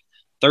 RBI,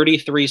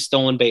 33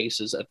 stolen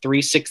bases, a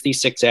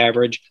 366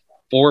 average,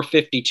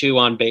 452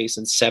 on base,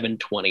 and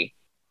 720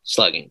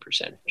 slugging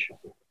percentage.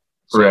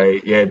 So,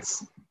 right. Yeah.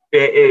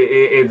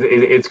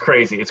 It's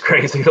crazy. It's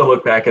crazy to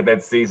look back at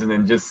that season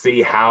and just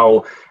see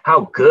how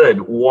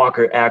good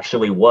Walker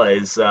actually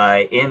was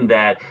in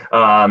that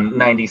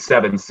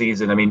 97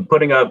 season. I mean,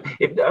 putting up,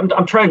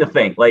 I'm trying to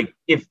think,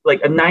 if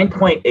a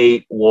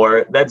 9.8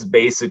 WAR, that's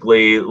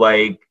basically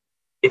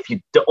if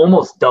you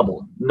almost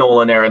doubled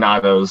Nolan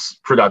Arenado's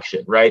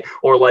production, right?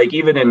 Or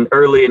even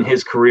early in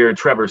his career,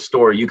 Trevor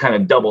Story, you kind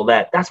of double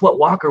that. That's what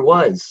Walker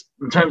was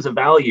in terms of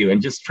value. And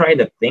just trying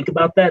to think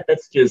about that,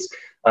 that's just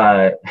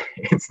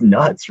it's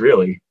nuts,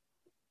 really.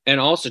 And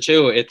also,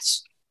 too,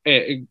 it's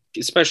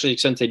especially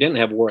since they didn't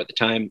have WAR at the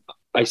time.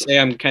 I say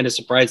I'm kind of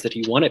surprised that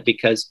he won it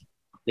because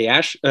the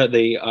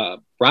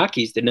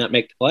Rockies did not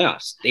make the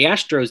playoffs. The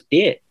Astros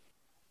did.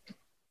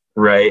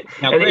 Right.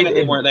 Now, granted,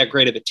 they weren't that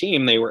great of a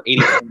team. They were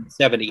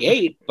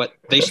 87-78, but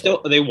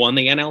they won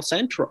the NL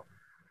Central.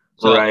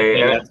 So right.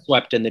 They got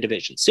swept in the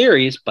division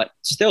series, but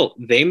still,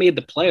 they made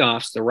the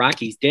playoffs. The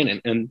Rockies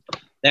didn't, and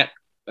that,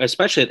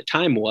 especially at the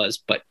time,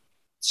 was, but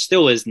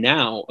still is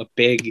now a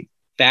big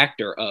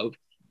factor of,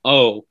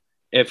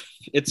 if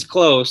it's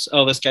close,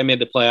 this guy made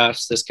the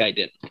playoffs, this guy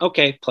didn't.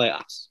 Okay,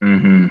 playoffs.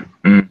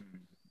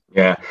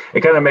 Yeah,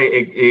 it kind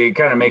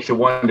of makes you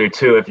wonder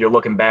too if you're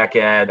looking back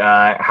at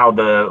how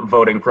the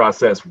voting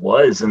process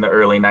was in the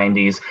early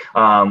 '90s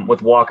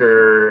with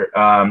Walker,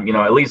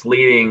 at least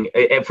leading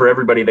for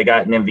everybody. They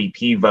got an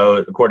MVP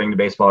vote according to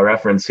Baseball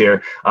Reference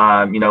here,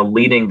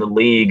 leading the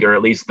league, or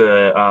at least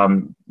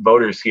the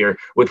voters here,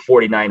 with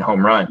 49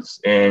 home runs.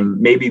 And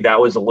maybe that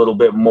was a little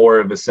bit more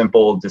of a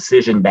simple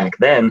decision back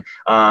then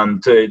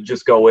to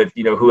just go with,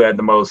 who had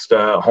the most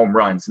home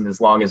runs. And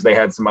as long as they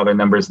had some other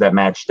numbers that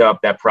matched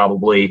up, that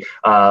probably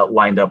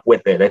lined up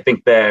with it. I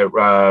think that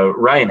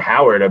Ryan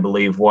Howard, I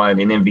believe,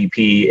 won an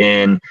MVP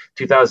in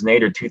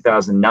 2008 or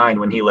 2009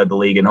 when he led the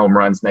league in home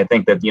runs. And I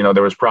think that,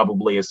 there was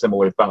probably a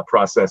similar thought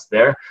process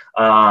there.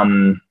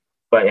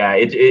 But yeah,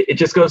 it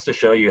just goes to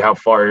show you how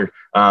far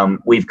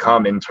we've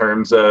come in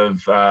terms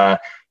of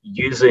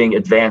using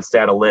advanced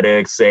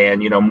analytics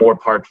and, more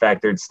park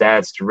factored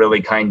stats to really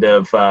kind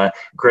of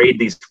grade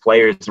these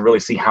players and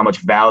really see how much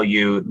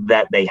value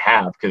that they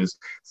have. Because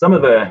some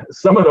of the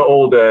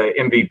old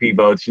MVP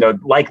votes,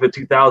 like the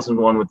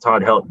 2001 with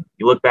Todd Helton,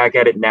 you look back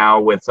at it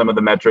now with some of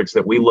the metrics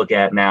that we look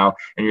at now,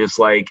 and you're just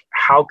like,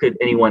 how could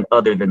anyone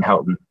other than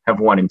Helton have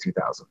won in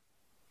 2000?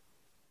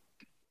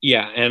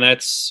 Yeah, and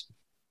that's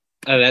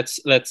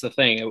the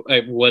thing.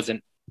 It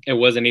wasn't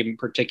even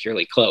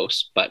particularly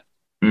close, but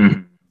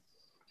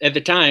at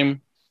the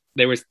time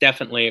there was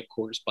definitely a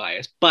Coors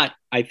bias. But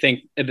I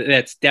think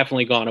that's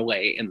definitely gone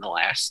away in the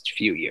last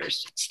few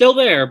years. It's still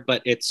there,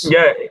 but it's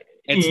not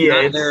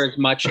there as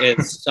much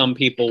as some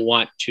people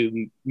want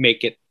to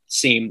make it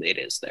seem it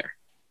is there.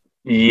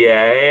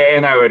 Yeah,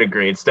 and I would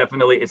agree. It's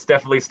definitely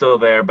still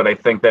there, but I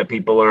think that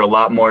people are a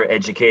lot more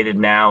educated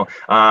now.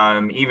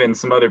 Even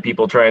some other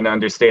people trying to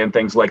understand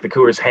things like the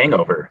Coors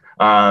hangover,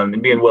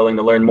 and being willing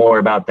to learn more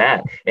about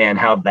that and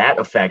how that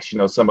affects,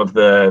 some of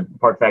the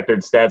park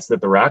factored stats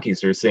that the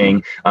Rockies are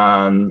seeing,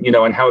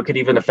 and how it could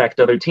even affect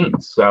other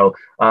teams. So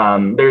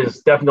there's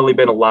definitely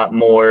been a lot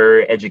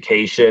more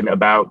education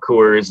about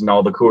Coors and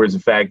all the Coors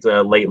effect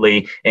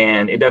lately,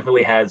 and it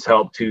definitely has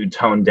helped to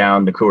tone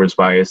down the Coors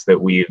bias that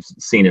we've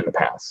seen in the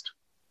past.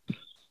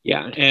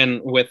 Yeah,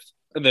 and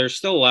there's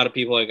still a lot of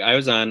people. Like, I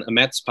was on a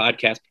Mets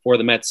podcast before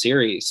the Mets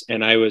series,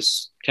 and I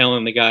was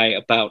telling the guy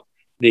about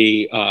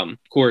the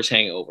Coors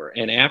hangover,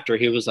 and after,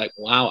 he was like,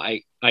 wow,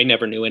 I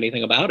never knew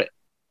anything about it.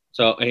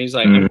 So, and he's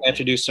like, I'm going to have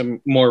to do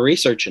some more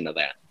research into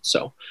that.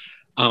 So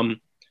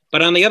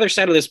but on the other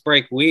side of this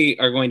break, we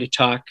are going to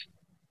talk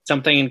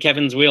something in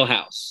Kevin's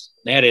wheelhouse.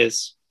 That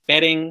is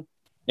betting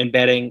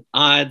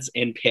odds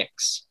and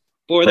picks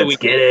for the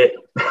weekend.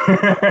 Let's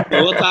get it.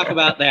 So we'll talk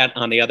about that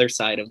on the other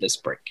side of this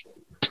break.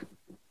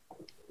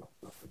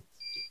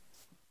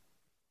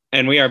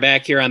 And we are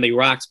back here on the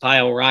Rocks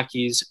Pile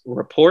Rockies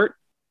report.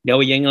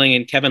 Noah Yingling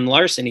and Kevin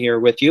Larson here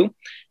with you.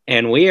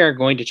 And we are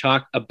going to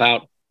talk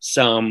about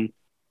some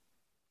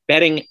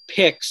betting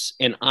picks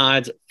and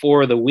odds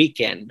for the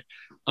weekend.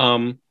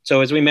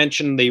 So as we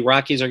mentioned, the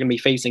Rockies are going to be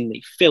facing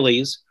the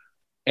Phillies,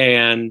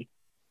 and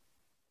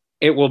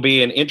it will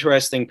be an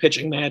interesting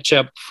pitching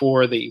matchup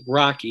for the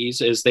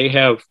Rockies, as they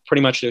have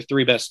pretty much their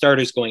three best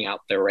starters going out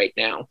there right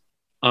now.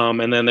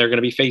 And then they're going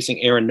to be facing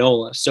Aaron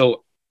Nola.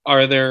 So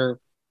are there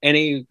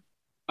any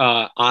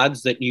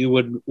odds that you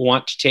would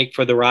want to take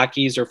for the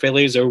Rockies or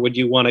Phillies, or would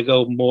you want to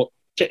go more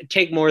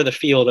take more of the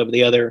field of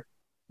the other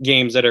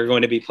games that are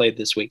going to be played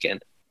this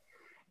weekend?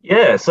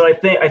 Yeah, so I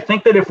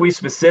think that if we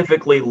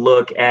specifically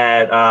look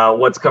at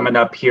what's coming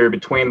up here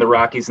between the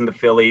Rockies and the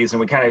Phillies, and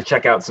we kind of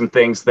check out some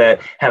things that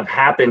have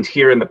happened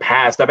here in the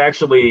past, I've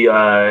actually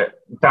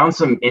found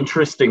some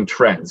interesting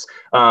trends.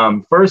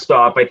 First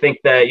off, I think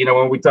that,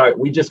 when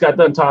we just got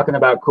done talking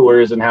about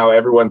Coors and how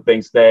everyone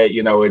thinks that,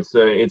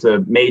 it's a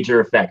major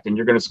effect and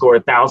you're going to score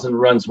 1,000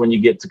 runs when you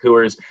get to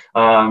Coors,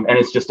 and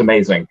it's just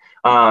amazing.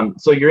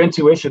 So your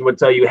intuition would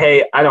tell you,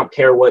 hey, I don't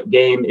care what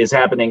game is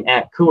happening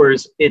at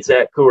Coors, it's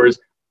at Coors.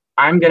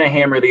 I'm going to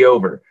hammer the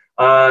over.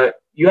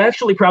 You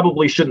actually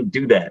probably shouldn't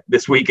do that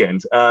this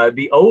weekend.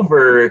 The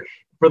over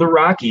for the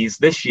Rockies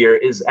this year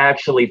is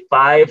actually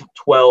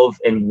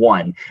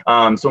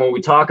 5-12-1. So when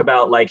we talk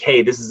about like,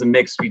 hey, this is a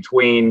mix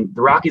between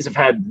the Rockies have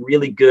had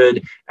really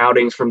good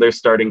outings from their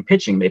starting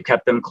pitching. They've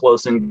kept them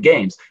close in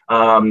games.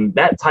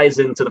 That ties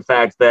into the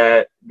fact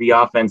that the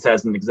offense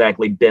hasn't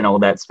exactly been all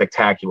that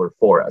spectacular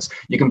for us.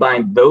 You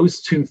combine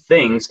those two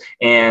things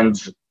and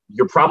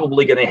you're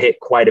probably going to hit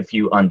quite a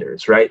few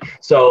unders, right?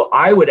 So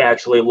I would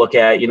actually look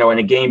at, in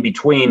a game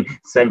between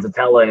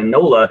Senzatella and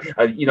Nola,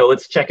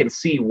 let's check and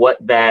see what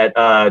that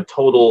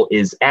total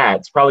is at.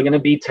 It's probably going to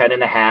be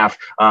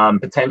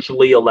 10.5,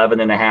 potentially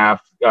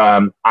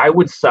 11.5. I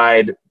would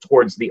side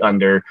towards the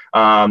under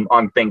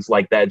on things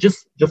like that,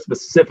 just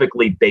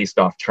specifically based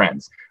off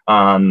trends.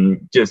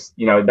 That's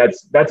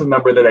a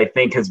number that I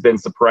think has been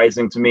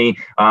surprising to me.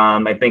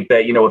 I think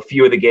that, a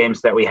few of the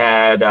games that we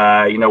had,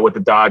 with the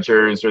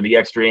Dodgers, or the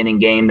extra inning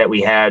game that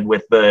we had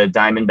with the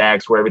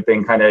Diamondbacks, where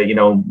everything kind of,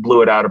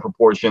 blew it out of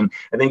proportion.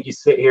 I think you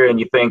sit here and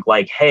you think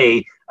like,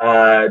 hey,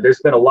 there's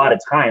been a lot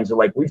of times where,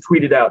 like, we've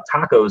tweeted out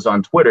tacos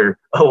on Twitter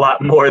a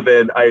lot more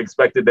than I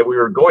expected that we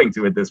were going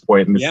to at this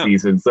point in the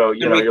season. So,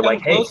 you're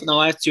like, hey, close in the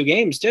last 2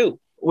 games too.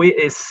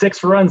 It's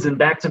 6 runs in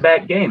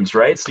back-to-back games,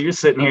 right? So you're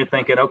sitting here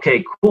thinking,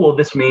 okay, cool.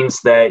 This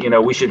means that,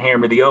 we should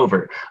hammer the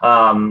over.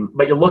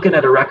 But you're looking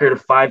at a record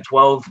of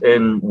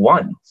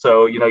 5-12-1.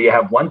 So, you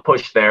have one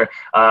push there.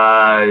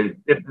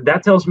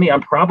 That tells me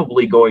I'm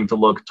probably going to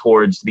look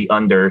towards the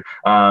under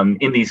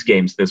in these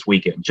games this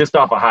weekend, just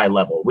off a high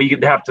level. We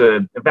could have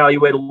to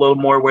evaluate a little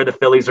more where the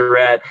Phillies are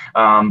at.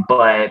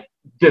 But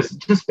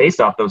just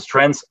based off those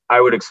trends, I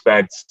would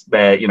expect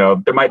that,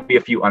 there might be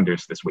a few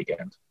unders this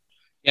weekend.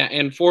 Yeah,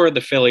 and for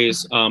the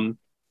Phillies,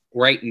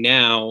 right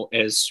now,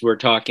 as we're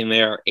talking,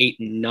 they are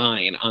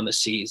 8-9 on the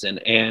season,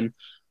 and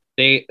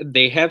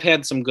they have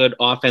had some good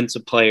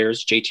offensive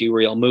players. JT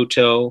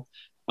Realmuto,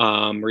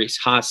 Rhys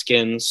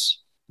Hoskins,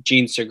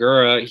 Gene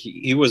Segura.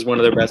 He was one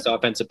of their best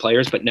offensive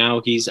players, but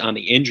now he's on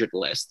the injured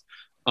list.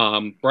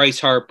 Bryce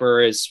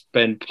Harper has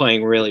been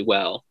playing really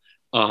well.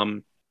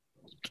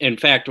 In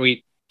fact,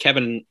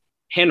 Kevin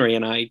Henry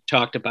and I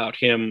talked about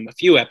him a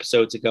few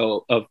episodes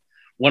ago, of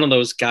one of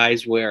those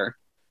guys where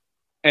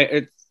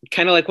it's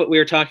kind of like what we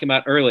were talking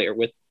about earlier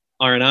with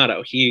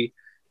Arenado.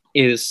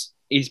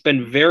 He's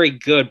been very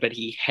good, but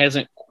he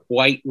hasn't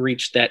quite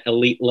reached that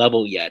elite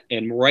level yet.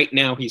 And right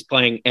now he's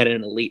playing at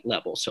an elite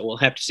level. So we'll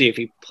have to see if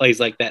he plays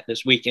like that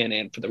this weekend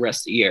and for the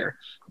rest of the year,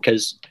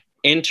 because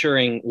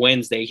entering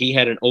Wednesday, he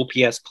had an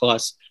OPS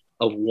plus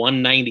of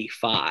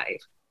 195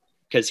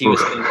 because he was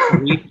in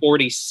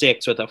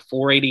 346 with a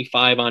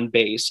 485 on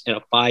base and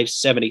a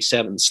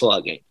 577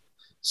 slugging.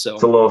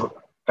 So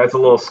that's a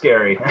little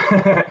scary.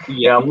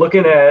 Yeah, I'm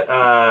looking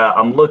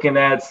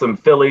at some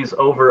Phillies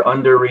over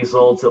under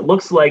results. It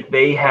looks like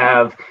they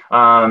have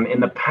in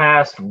the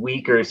past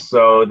week or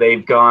so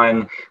they've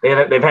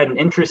had an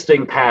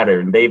interesting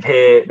pattern. They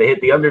hit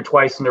the under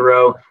twice in a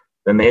row,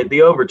 then they hit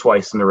the over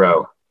twice in a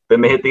row,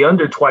 then they hit the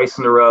under twice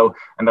in a row,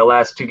 and the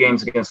last 2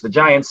 games against the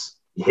Giants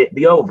hit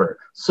the over.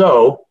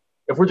 So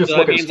if we're just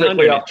looking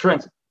strictly off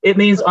trends, it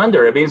means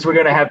under. It means we're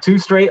going to have 2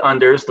 straight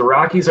unders. The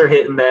Rockies are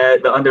hitting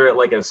the under at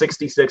like a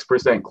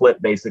 66%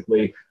 clip,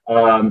 basically.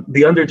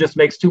 The under just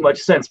makes too much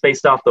sense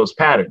based off those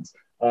patterns.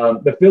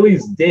 The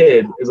Phillies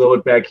did, as I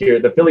look back here,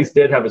 the Phillies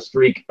did have a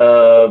streak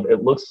of,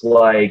 it looks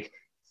like,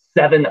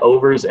 7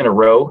 overs in a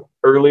row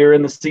earlier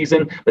in the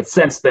season. But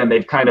since then,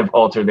 they've kind of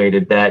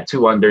alternated that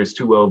 2 unders,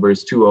 2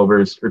 overs, 2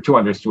 overs, or 2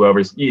 unders, 2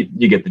 overs. You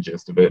get the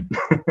gist of it.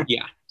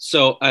 Yeah.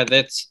 So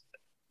that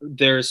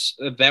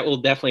will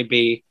definitely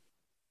be.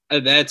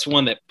 That's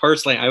one that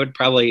personally I would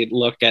probably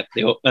look at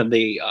the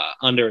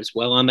under as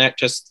well on that.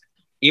 Just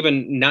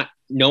even not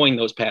knowing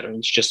those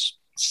patterns, just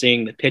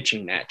seeing the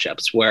pitching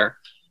matchups where,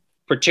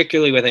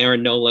 particularly with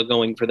Aaron Nola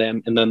going for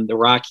them, and then the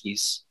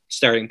Rockies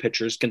starting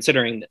pitchers,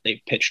 considering that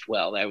they've pitched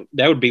well,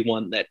 that would be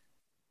one that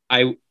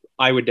I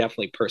would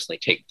definitely personally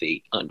take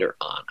the under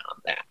on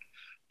that.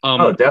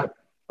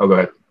 Go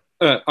ahead.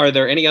 Are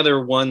there any other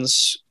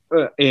ones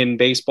in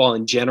baseball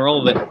in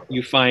general that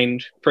you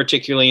find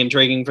particularly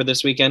intriguing for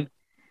this weekend?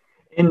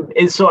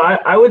 And so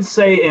I would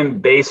say in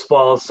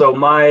baseball, so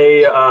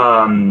my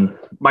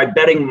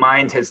betting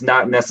mind has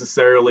not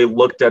necessarily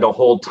looked at a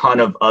whole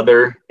ton of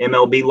other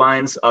MLB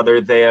lines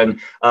other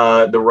than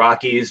the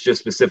Rockies,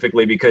 just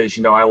specifically because,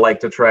 I like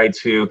to try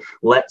to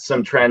let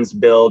some trends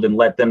build and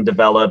let them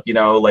develop.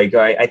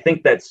 I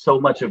think that so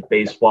much of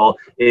baseball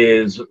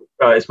is,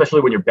 especially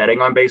when you're betting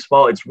on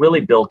baseball, it's really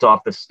built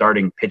off the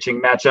starting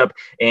pitching matchup.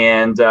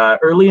 And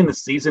early in the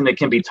season, it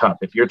can be tough.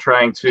 If you're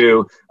trying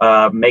to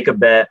make a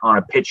bet on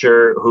a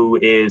pitcher who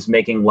is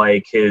making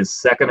like his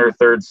second or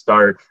third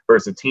start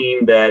versus a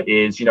team that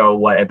is,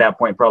 at that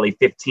point, probably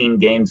 15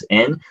 games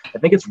in, I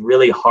think it's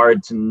really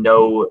hard to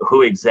know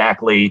who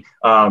exactly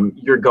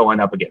you're going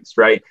up against,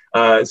 right?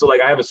 So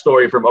I have a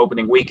story from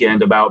opening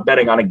weekend about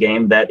betting on a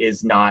game that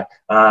is not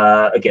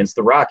against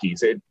the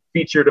Rockies. It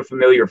featured a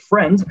familiar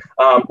friend,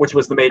 which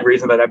was the main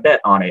reason that I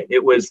bet on it.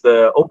 It was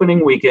the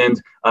opening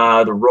weekend.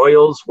 The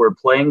Royals were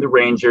playing the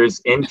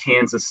Rangers in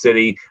Kansas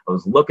City. I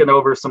was looking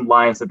over some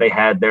lines that they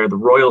had there. The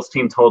Royals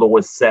team total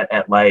was set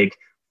at like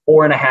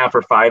 4.5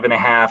 or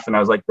 5.5. And I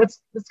was like, that's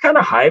kind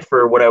of high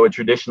for what I would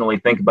traditionally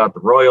think about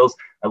the Royals.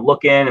 I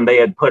look in and they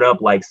had put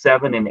up like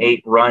 7 and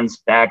 8 runs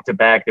back to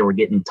back. They were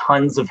getting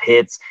tons of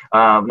hits.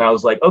 And I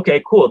was like,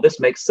 okay, cool. This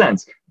makes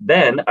sense.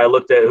 Then I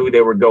looked at who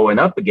they were going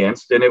up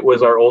against, and it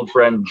was our old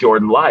friend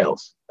Jordan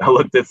Lyles. I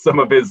looked at some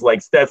of his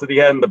stats that he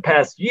had in the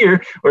past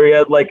year, where he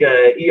had like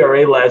a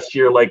ERA last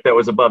year, that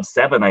was above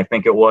 7, I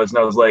think it was. And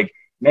I was like,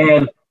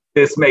 man,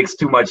 this makes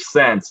too much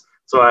sense.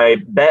 So I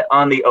bet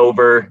on the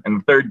over in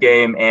the third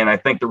game, and I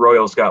think the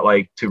Royals got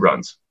 2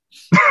 runs.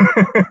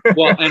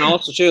 Well, and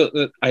also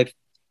too, I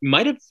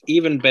might have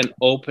even been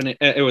open.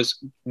 It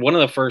was one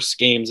of the first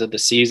games of the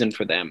season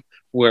for them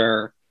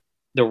where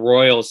the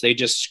Royals, they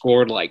just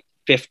scored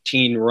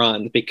 15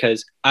 runs,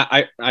 because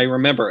I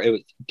remember it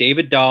was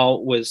David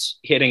Dahl was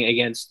hitting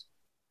against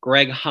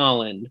Greg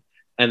Holland,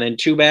 and then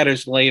 2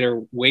 batters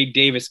later, Wade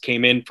Davis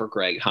came in for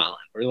Greg Holland.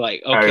 We're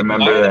like, okay, I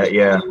remember that,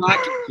 yeah.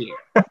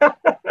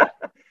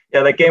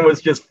 Yeah, that game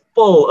was just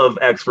full of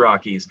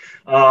ex-Rockies.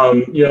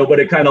 But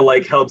it kind of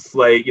like helps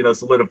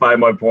solidify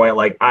my point.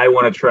 Like I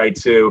want to try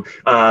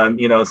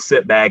to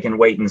sit back and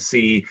wait and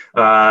see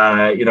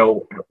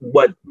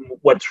what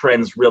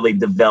trends really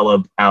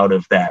develop out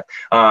of that.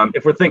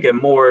 If we're thinking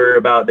more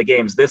about the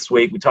games this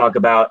week, we talk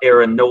about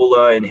Aaron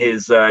Nola and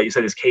his you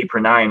said his K per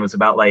 9 was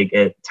about like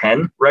at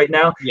 10 right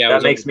now. Yeah,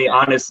 that makes me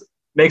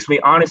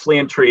honestly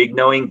intrigued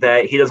knowing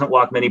that he doesn't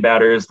walk many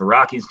batters. The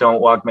Rockies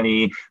don't walk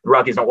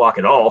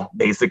at all,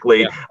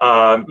 basically.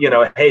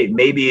 Yeah. Hey,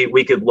 maybe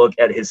we could look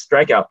at his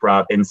strikeout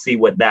prop and see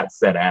what that's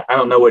set at. I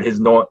don't know what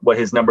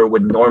his number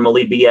would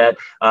normally be at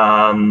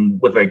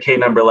with a K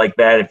number like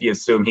that. If you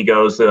assume he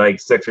goes to like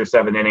 6 or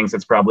 7 innings,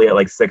 it's probably at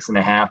like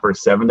 6.5 or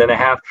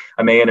 7.5.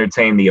 I may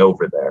entertain the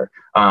over there.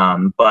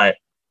 But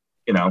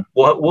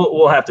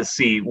we'll have to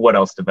see what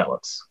else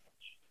develops.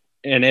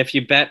 And if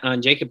you bet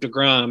on Jacob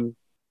deGrom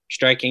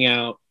striking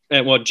out,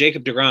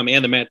 Jacob deGrom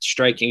and the Mets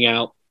striking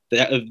out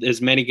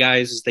as many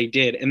guys as they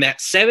did in that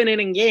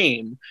 7-inning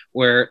game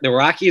where the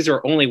Rockies are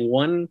only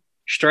 1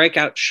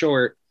 strikeout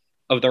short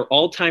of their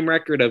all-time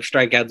record of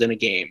strikeouts in a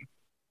game,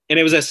 and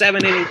it was a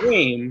 7-inning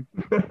game,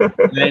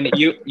 then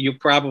you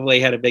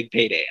probably had a big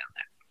payday on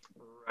that.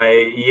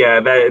 Right. Yeah,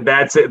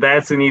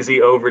 that's an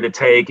easy over to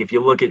take. If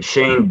you look at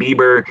Shane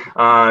Bieber,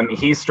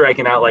 he's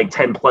striking out like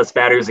 10 plus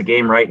batters a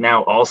game right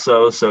now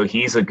also, so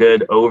he's a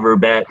good over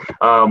bet.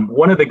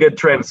 One of the good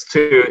trends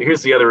too,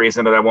 here's the other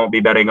reason that I won't be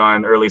betting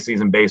on early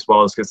season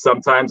baseball is because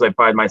sometimes I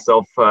find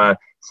myself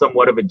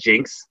somewhat of a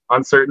jinx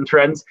on certain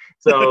trends.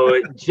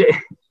 So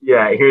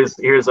yeah,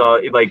 here's all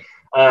like.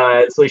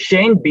 So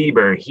Shane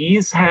Bieber,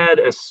 he's had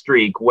a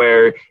streak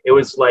where it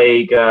was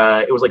like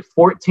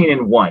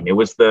 14-1. It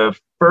was the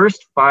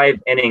first 5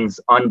 innings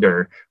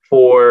under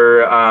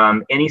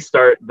for any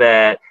start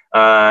that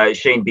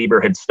Shane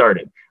Bieber had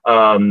started.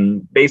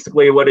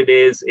 Basically what it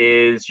is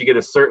you get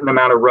a certain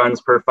amount of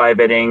runs per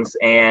 5 innings,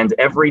 and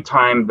every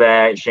time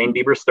that Shane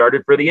Bieber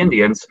started for the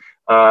Indians,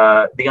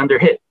 the under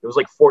hit. It was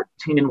like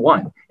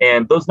 14-1,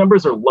 and those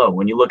numbers are low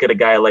when you look at a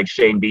guy like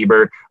Shane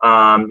Bieber.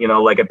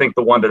 Like I think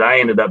the one that I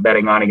ended up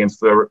betting on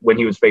when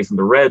he was facing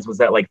the Reds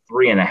was at like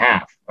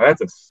 3.5.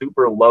 That's a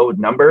super low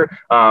number.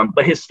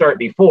 But his start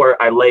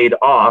before I laid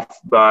off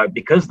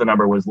because the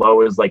number was low.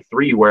 It was like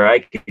 3 where I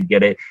could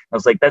get it. I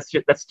was like, that's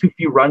too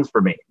few runs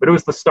for me. But it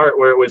was the start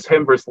where it was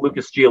him versus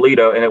Lucas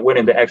Giolito, and it went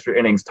into extra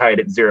innings tied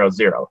at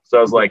 0-0. So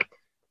I was like,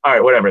 all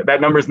right, whatever.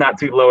 That number's not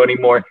too low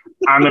anymore.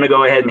 I'm going to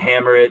go ahead and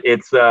hammer it.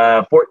 It's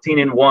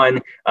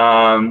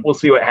 14-1. We'll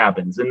see what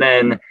happens. And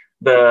then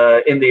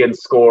the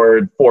Indians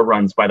scored 4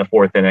 runs by the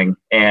 4th inning,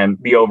 and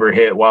the over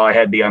hit while I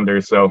had the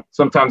under. So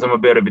sometimes I'm a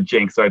bit of a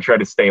jinx, so I try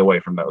to stay away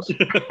from those.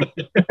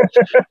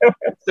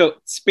 So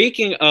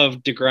speaking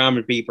of deGrom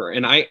and Bieber,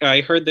 and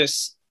I heard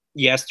this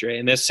yesterday,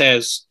 and this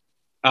says,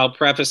 I'll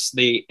preface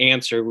the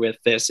answer with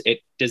this. It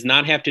does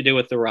not have to do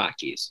with the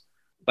Rockies,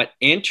 but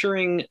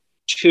entering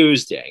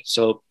Tuesday,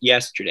 so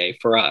yesterday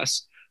for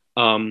us,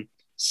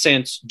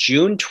 since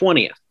June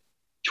 20th,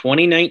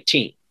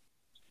 2019,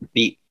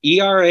 the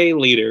ERA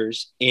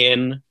leaders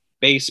in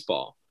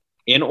baseball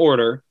in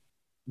order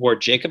were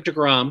Jacob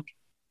deGrom,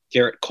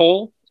 Garrett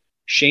Cole,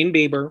 Shane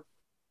Bieber,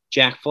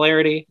 Jack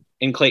Flaherty,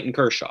 and Clayton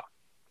Kershaw.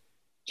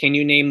 Can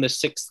you name the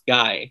 6th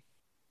guy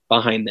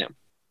behind them?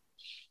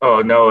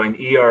 Oh, no, an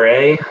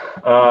ERA?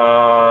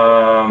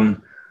 I'll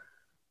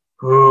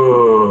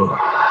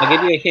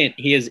give you a hint.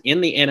 He is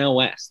in the NL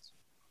West.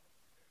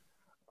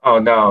 Oh,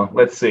 no.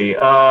 Let's see.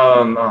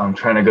 I'm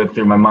trying to go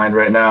through my mind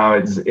right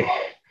now.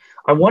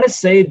 I want to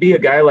say it'd be a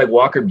guy like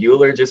Walker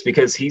Buehler just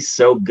because he's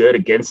so good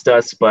against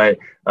us, but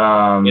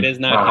it is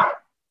not.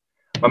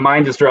 My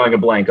mind is drawing a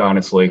blank,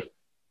 honestly.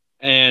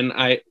 And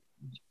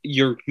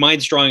your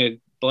mind's drawing a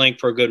blank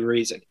for a good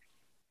reason.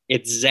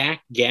 It's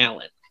Zach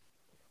Gallen.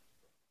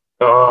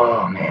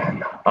 Oh,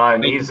 man.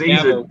 He's a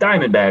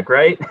Diamondback,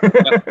 right?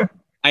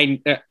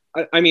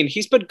 I mean,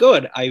 he's been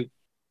good. I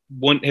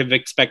wouldn't have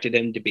expected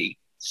him to be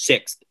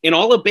 6th in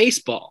all of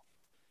baseball.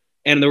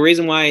 And the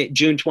reason why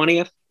June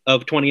 20th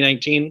of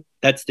 2019,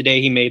 that's the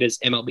day he made his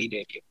MLB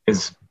debut.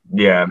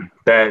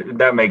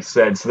 That makes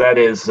sense. That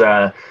is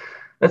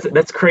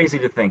that's crazy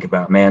to think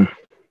about, man.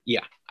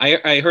 Yeah,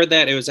 I heard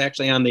that it was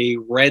actually on the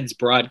Reds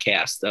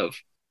broadcast of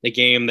the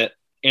game that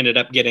ended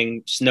up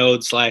getting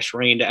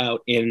snowed/rained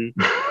out in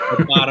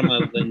the bottom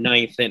of the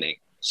 9th inning.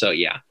 So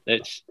yeah,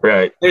 that's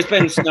right. There's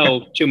been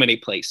snow too many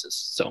places.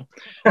 So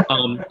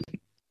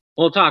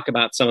we'll talk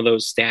about some of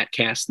those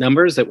StatCast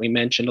numbers that we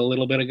mentioned a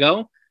little bit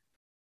ago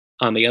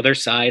on the other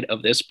side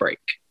of this break.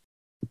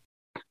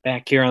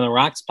 Back here on the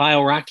Rocks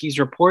Pile Rockies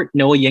Report,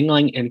 Noah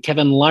Yingling and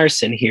Kevin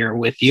Larson here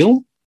with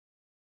you.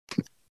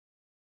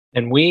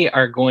 And we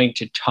are going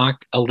to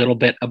talk a little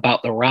bit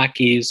about the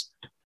Rockies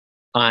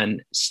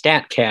on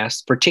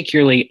StatCast,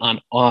 particularly on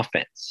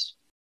offense.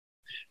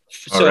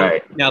 So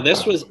right. Now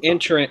this was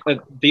entering,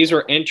 these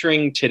are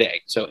entering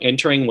today. So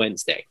entering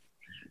Wednesday,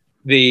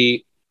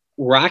 the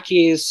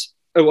Rockies,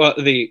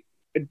 the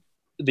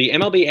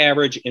MLB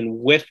average in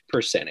whiff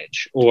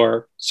percentage,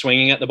 or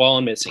swinging at the ball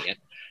and missing it,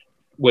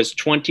 was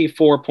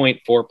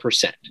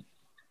 24.4%.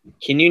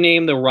 Can you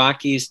name the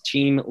Rockies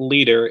team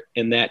leader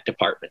in that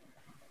department?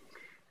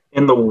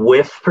 In the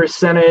whiff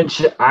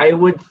percentage, I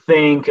would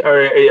think,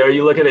 are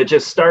you looking at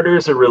just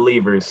starters or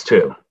relievers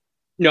too?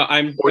 No,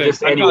 I'm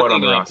just I'm anyone talking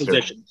on the about roster.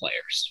 position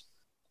players.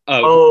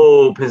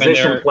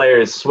 Position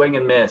players, swing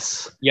and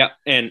miss. Yep,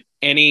 and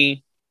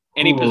any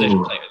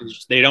position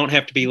players. They don't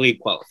have to be league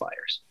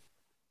qualifiers.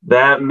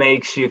 That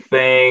makes you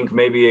think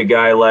maybe a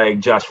guy like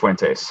Josh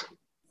Fuentes.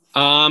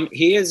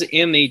 He is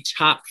in the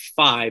top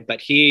 5, but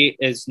he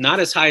is not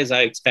as high as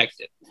I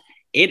expected.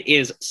 It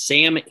is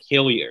Sam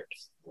Hilliard.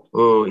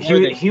 Oh,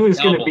 he was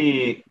going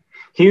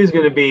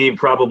to be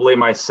probably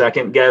my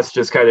second guess,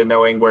 just kind of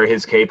knowing where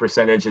his K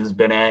percentage has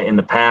been at in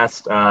the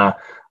past. That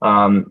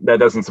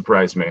doesn't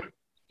surprise me.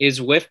 His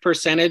whiff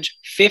percentage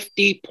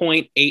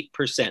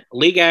 50.8%.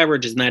 League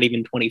average is not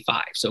even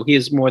 25, so he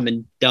is more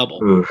than double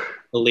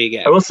the league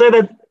average. I will say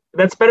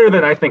that's better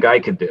than I think I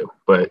could do,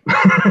 but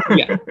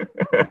yeah,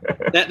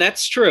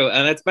 that's true,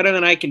 and that's better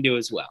than I can do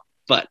as well.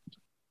 But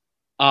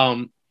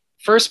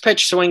first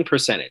pitch swing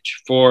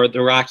percentage for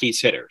the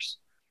Rockies hitters.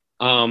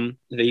 The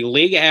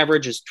league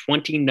average is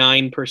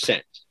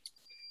 29%.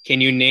 Can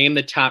you name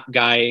the top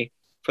guy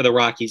for the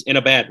Rockies in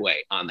a bad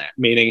way on that,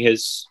 meaning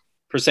his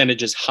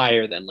percentage is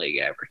higher than league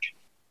average?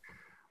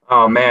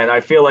 Oh man,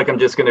 I feel like I'm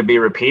just going to be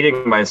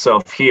repeating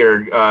myself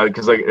here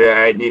because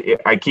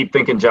I keep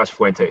thinking Josh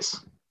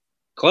Fuentes.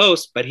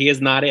 Close, but he is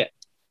not it.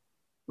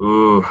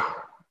 Ooh,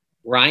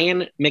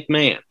 Ryan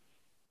McMahon.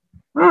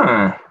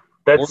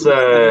 That's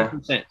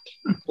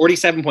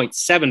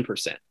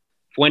 47.7%.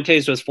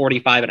 Fuentes was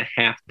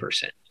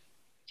 45.5%.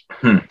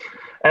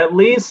 At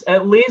least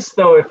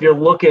though, if you're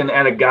looking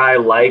at a guy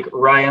like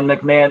Ryan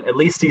McMahon, at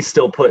least he's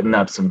still putting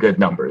up some good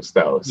numbers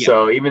though. Yeah.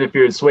 So even if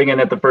you're swinging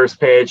at the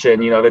first pitch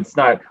and, that's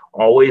not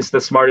always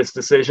the smartest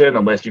decision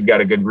unless you've got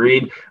a good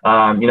read,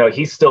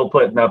 he's still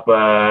putting up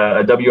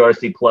a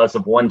WRC plus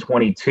of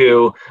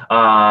 122.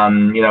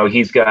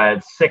 He's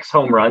got 6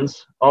 home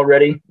runs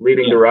already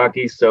leading the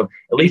Rockies. So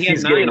at least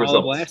he's getting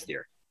results. All of last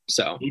year.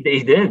 So he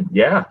did.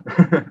 Yeah.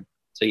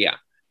 So yeah,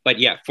 but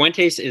yeah,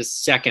 Fuentes is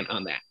second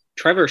on that.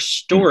 Trevor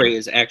Story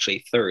is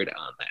actually third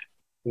on that,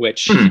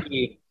 which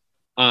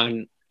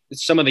on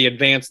some of the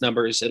advanced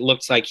numbers, it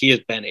looks like he has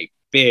been a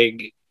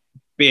big,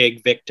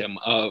 big victim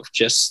of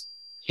just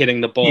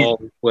hitting the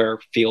ball where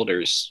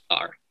fielders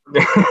are.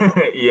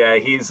 Yeah,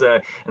 he's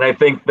and I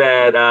think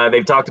that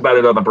they've talked about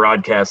it on the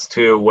broadcast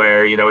too,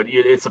 where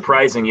it's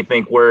surprising. You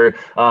think we're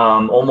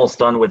almost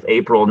done with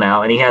April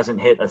now, and he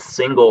hasn't hit a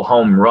single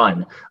home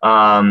run.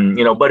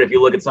 But if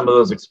you look at some of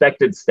those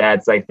expected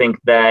stats, I think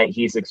that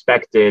he's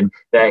expected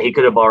that he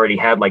could have already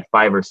had like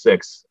 5 or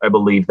 6, I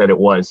believe that it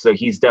was. So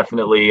he's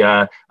definitely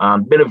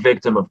been a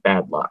victim of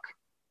bad luck.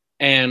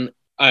 And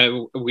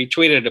we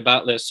tweeted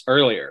about this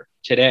earlier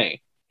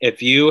today.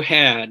 If you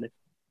had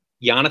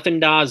Jonathan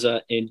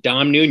Daza and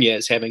Dom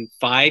Nunez having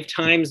 5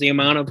 times the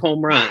amount of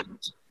home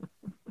runs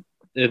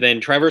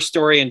than Trevor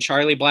Story and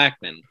Charlie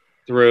Blackmon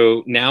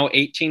through now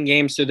 18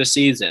 games through the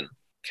season,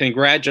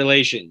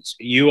 congratulations,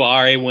 you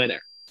are a winner.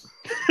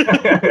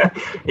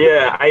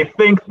 Yeah, I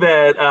think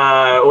that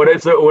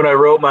when I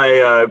wrote my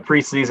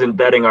preseason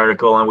betting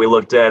article and we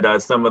looked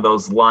at some of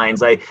those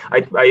lines, I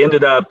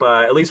ended up,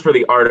 at least for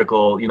the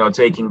article,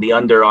 taking the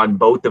under on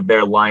both of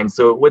their lines.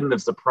 So it wouldn't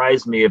have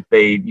surprised me if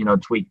they,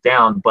 tweaked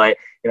down. But,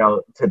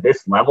 to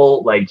this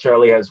level, like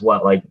Charlie has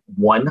like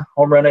 1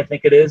 home run, I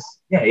think it is.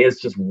 Yeah, he has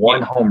just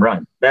 1 home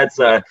run. That's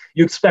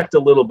you expect a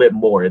little bit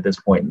more at this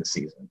point in the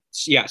season.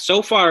 Yeah,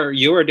 so far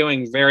you are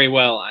doing very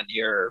well on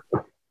your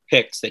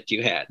picks that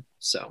you had.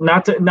 So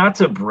not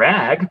to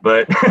brag,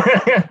 but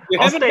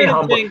I'll stay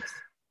humble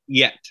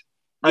yet.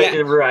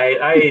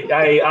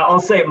 Right. I'll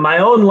say my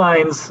own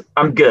lines,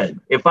 I'm good.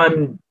 If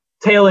I'm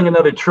tailing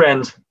another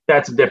trend,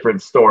 that's a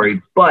different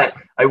story. But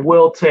I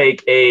will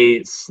take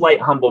a slight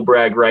humble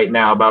brag right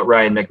now about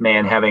Ryan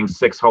McMahon having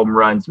 6 home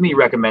runs, me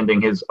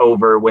recommending his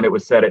over when it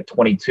was set at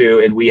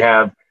 22, and we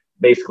have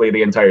basically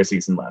the entire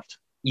season left.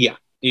 Yeah,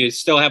 you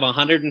still have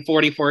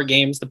 144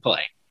 games to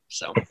play.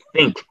 So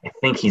I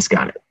think he's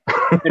got it.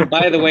 And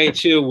by the way,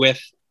 too,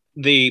 with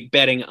the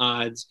betting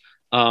odds,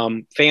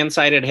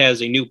 Fansided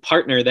has a new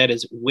partner that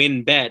is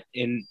WinBet.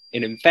 And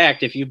in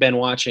fact, if you've been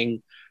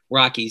watching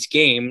Rockies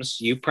games,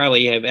 you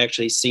probably have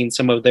actually seen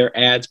some of their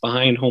ads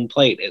behind home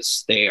plate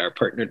as they are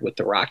partnered with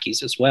the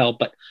Rockies as well.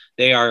 But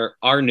they are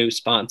our new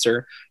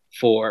sponsor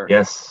for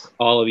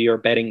all of your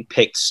betting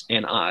picks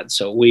and odds.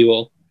 So we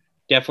will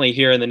definitely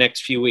here in the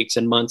next few weeks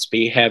and months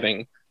be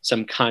having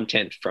some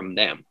content from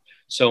them.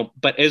 So,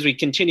 but as we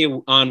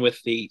continue on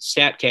with the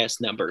StatCast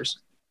numbers,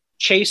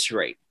 chase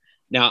rate.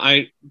 Now,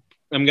 I'm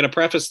going to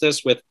preface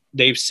this with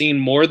they've seen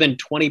more than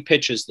 20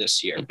 pitches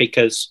this year,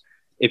 because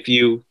if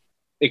you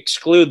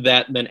exclude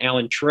that, then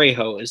Alan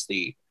Trejo is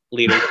the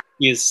leader.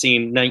 He has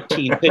seen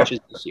 19 pitches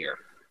this year.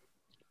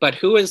 But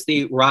who is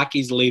the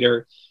Rockies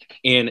leader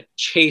in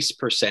chase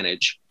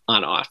percentage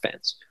on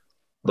offense?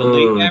 The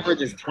league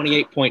average is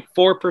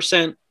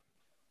 28.4%,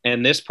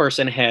 and this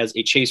person has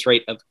a chase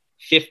rate of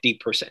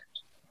 50%.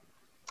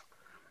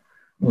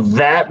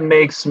 That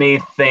makes me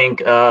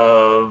think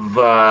of,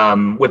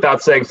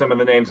 without saying some of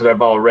the names that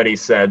I've already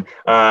said,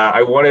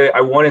 I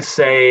want to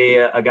say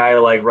a guy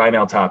like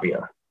Raimel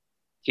Tapia.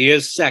 He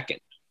is second.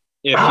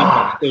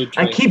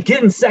 I keep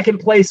getting second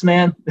place,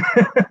 man.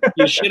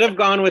 You should have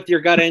gone with your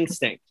gut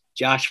instinct,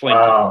 Josh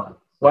Fuentes.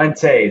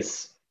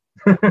 Fuentes.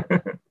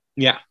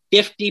 Yeah,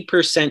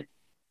 50%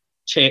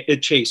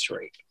 chase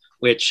rate,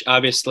 which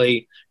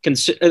obviously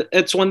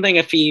it's one thing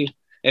if he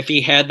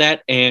had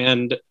that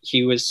and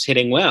he was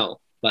hitting well,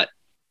 but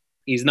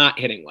he's not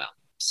hitting well.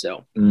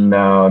 So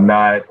no,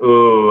 not.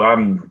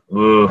 I'm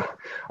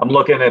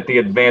looking at the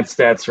advanced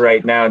stats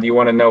right now. Do you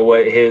want to know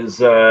what his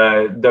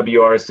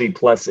WRC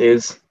plus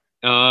is?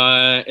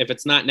 If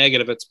it's not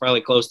negative, it's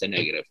probably close to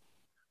negative.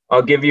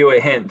 I'll give you a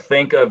hint.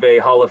 Think of a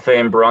Hall of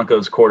Fame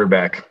Broncos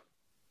quarterback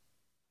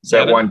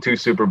that won 2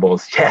 Super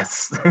Bowls.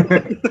 Yes.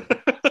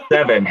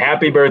 7.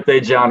 Happy birthday,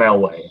 John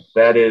Elway.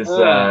 That is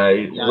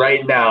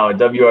right now a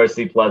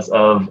WRC plus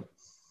of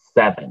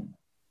 7.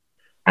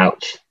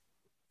 Ouch.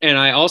 And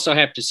I also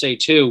have to say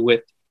too,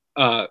 with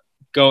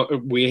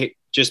we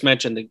just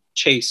mentioned the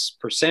chase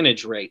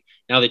percentage rate.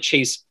 Now the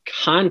chase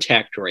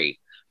contact rate,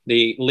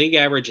 the league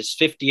average is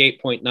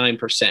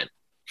 58.9%.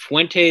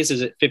 Fuentes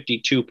is at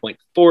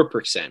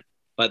 52.4%,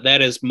 but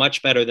that is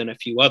much better than a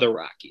few other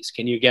Rockies.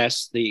 Can you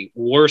guess the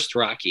worst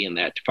Rocky in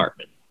that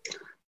department?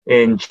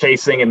 In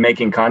chasing and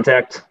making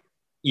contact?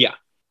 Yeah.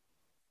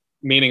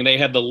 Meaning they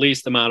had the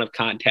least amount of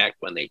contact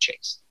when they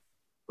chase.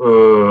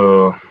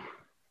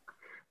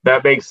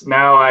 That makes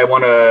now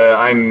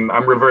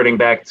I'm reverting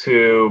back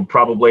to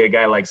probably a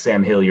guy like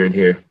Sam Hilliard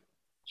here.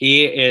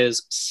 He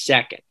is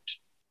second.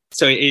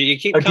 So you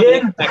keep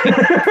again? Coming second.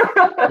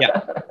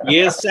 Yeah, he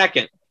is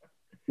second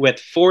with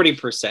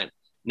 40%.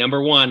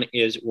 Number 1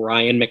 is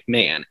Ryan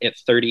McMahon at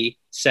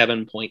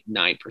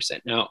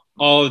 37.9%. Now,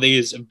 all of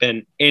these have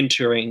been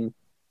entering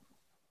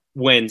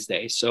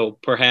Wednesday, so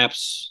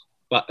perhaps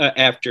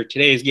after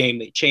today's game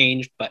they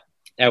changed, but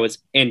that was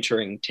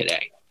entering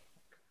today.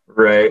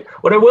 Right.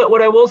 What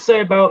I will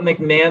say about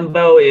McMahon,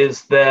 though,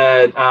 is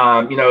that,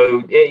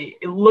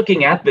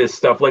 looking at this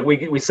stuff, like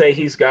we say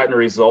he's gotten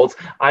results.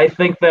 I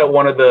think that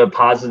one of the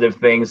positive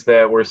things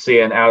that we're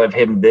seeing out of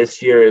him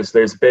this year is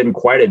there's been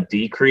quite a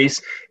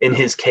decrease in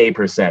his K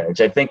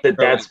percentage. I think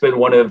that's been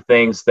one of the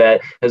things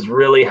that has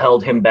really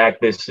held him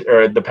back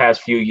the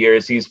past few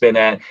years. He's been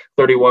at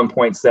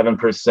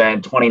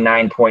 31.7%,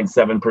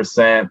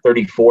 29.7%,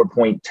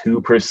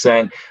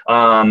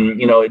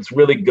 34.2%. It's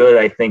really good,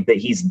 I think, that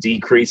he's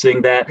decreasing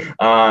that.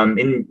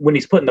 And when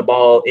he's putting the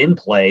ball in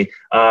play,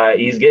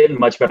 he's getting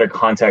much better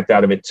contact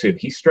out of it too.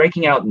 He's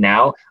striking out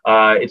now.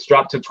 It's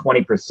dropped to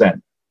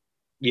 20%.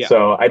 Yeah.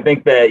 So I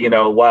think that,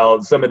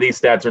 while some of these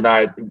stats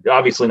are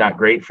obviously not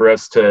great for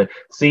us to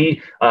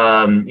see,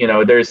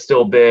 there's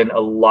still been a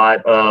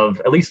lot of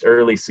at least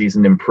early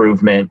season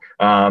improvement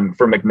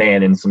for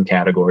McMahon in some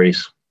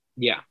categories.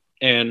 Yeah.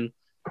 And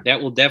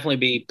that will definitely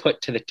be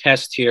put to the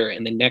test here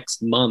in the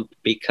next month,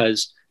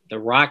 because the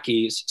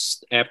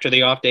Rockies, after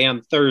the off day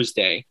on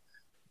Thursday,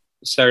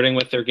 starting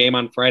with their game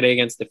on Friday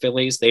against the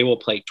Phillies, they will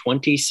play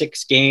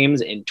 26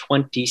 games in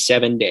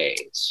 27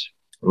 days.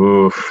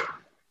 Oof.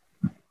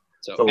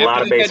 So it's a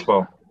lot of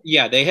baseball.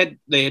 They had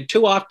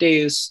 2 off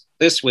days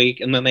this week,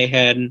 and then they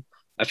had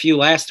a few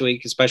last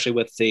week, especially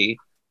with the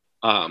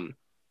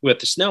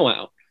snow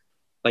out.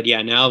 But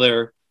yeah, now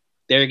they're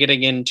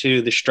getting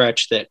into the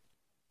stretch that,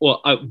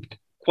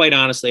 quite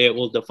honestly, it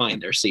will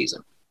define their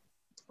season.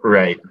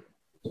 Right.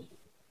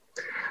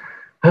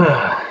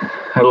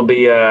 It'll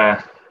be I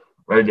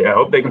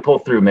hope they can pull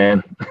through,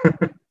 man.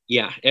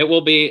 Yeah, it will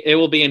be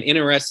an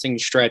interesting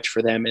stretch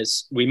for them.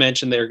 As we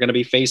mentioned, they're going to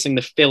be facing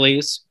the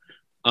Phillies,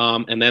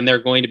 and then they're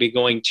going to be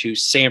going to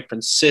San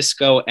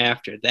Francisco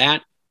after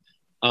that,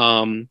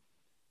 and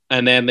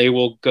then they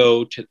will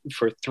go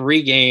for 4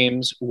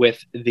 games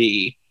with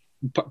the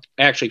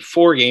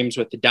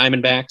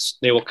Diamondbacks.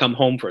 They will come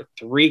home for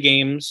 3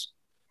 games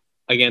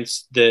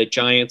against the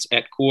Giants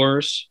at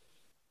Coors.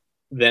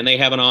 Then they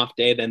have an off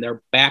day. Then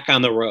they're back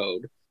on the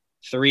road.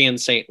 3 in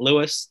St.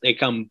 Louis. They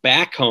come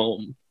back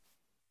home.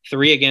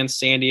 3 against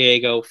San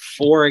Diego,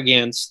 4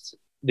 against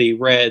the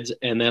Reds,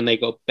 and then they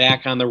go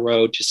back on the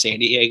road to San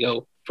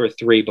Diego for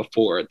 3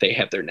 before they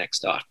have their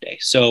next off day.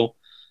 So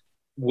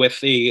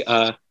with the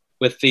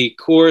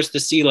Coors to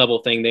sea level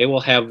thing, they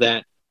will have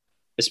that,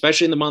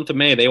 especially in the month of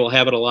May. They will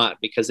have it a lot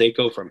because they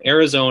go from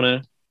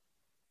Arizona,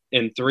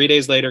 and 3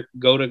 days later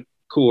go to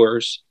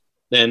Coors,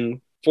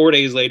 then 4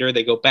 days later,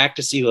 they go back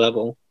to sea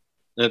level.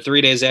 And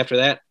 3 days after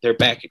that, they're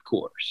back at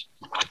Coors.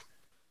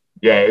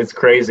 Yeah, it's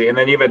crazy. And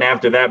then even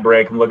after that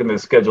break, I'm looking at the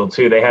schedule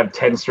too. They have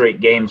 10 straight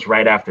games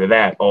right after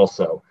that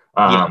also,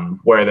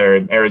 where they're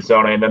in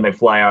Arizona, and then they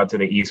fly out to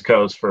the East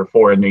Coast for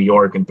 4 in New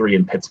York and 3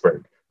 in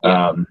Pittsburgh.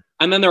 Yeah.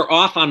 And then they're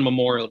off on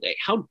Memorial Day.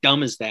 How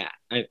dumb is that?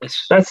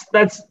 That's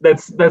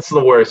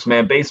the worst,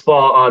 man.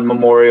 Baseball on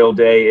Memorial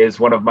Day is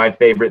one of my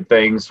favorite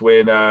things.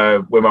 When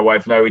my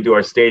wife and I, we do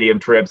our stadium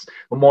trips,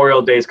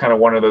 Memorial Day is kind of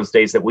one of those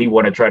days that we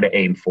want to try to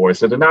aim for.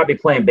 So to not be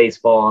playing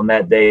baseball on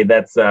that day,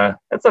 that's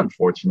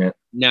unfortunate.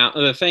 Now,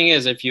 the thing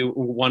is, if you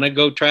want to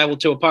go travel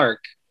to a park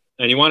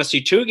and you want to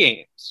see 2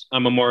 games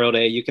on Memorial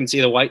Day, you can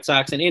see the White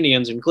Sox and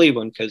Indians in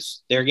Cleveland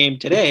because their game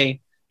today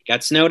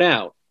got snowed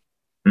out.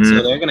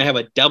 So they're going to have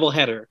a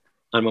doubleheader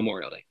on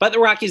Memorial Day. But the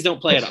Rockies don't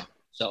play at all.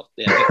 So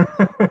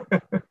yeah,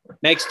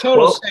 makes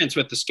total sense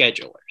with the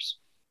schedulers.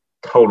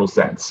 Total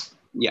sense.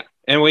 Yeah.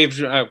 And we've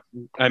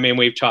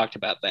talked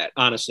about that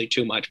honestly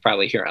too much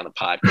probably here on the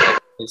podcast.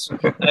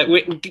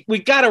 We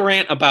got to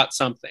rant about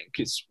something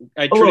because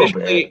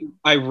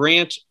I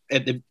rant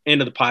at the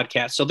end of the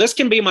podcast. So this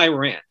can be my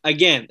rant.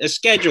 Again, the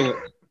scheduler.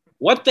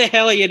 What the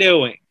hell are you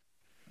doing?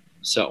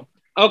 So,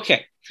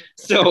 okay.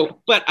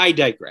 So, but I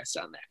digress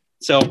on that.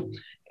 So,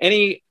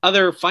 any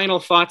other final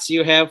thoughts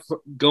you have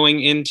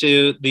going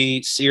into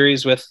the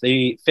series with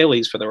the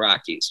Phillies for the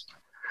Rockies?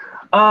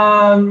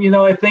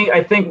 I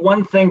think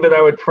one thing that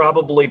I would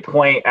probably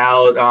point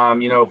out,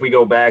 if we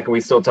go back and we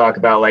still talk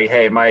about like,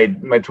 hey, my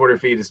Twitter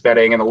feed is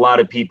betting, and a lot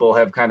of people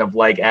have kind of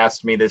like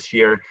asked me this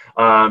year,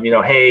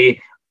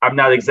 hey, I'm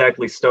not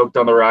exactly stoked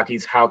on the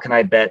Rockies. How can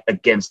I bet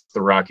against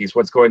the Rockies?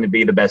 What's going to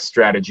be the best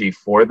strategy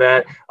for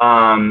that?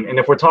 And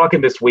if we're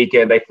talking this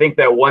weekend, I think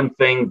that one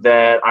thing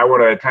that I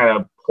want to kind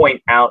of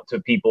point out to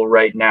people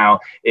right now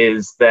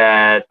is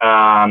that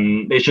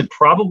they should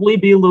probably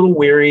be a little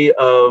weary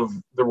of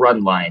the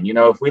run line.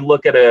 If we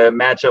look at a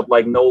matchup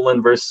like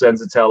Nolan versus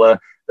Senzatella,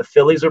 the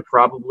Phillies are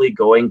probably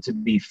going to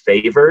be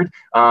favored.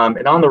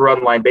 And on the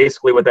run line,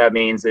 basically what that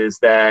means is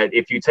that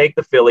if you take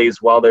the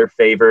Phillies while they're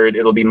favored,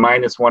 it'll be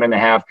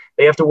 -1.5.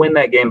 They have to win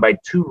that game by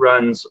 2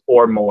 runs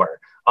or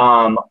more.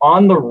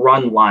 On the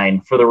run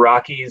line for the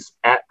Rockies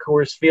at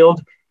Coors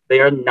Field, they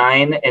are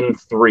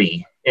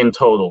 9-3 in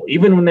total.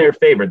 Even when they're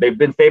favored, they've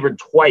been favored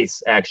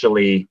twice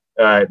actually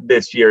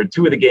this year,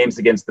 2 of the games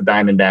against the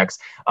Diamondbacks.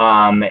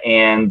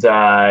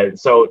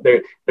 So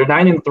they're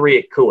 9-3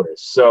 at Coors.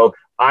 So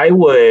I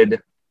would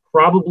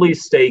probably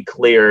stay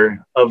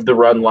clear of the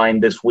run line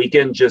this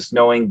weekend, just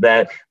knowing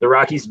that the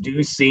Rockies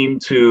do seem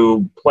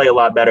to play a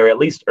lot better, at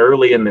least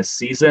early in this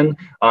season,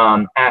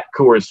 at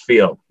Coors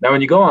Field. Now,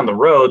 when you go on the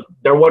road,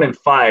 they're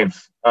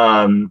 1-5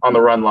 on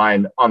the run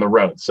line on the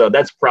road. So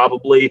that's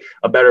probably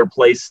a better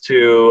place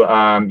to,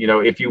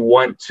 if you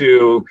want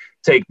to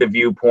take the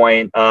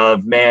viewpoint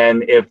of,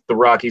 man, if the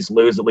Rockies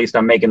lose, at least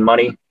I'm making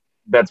money.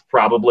 That's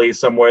probably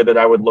somewhere that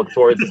I would look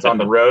towards. It's on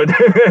the road.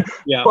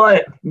 Yeah.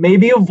 But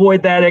maybe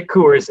avoid that at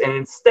Coors and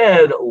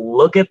instead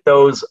look at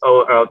those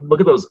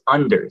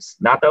unders,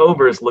 not the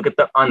overs. Look at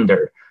the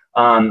under.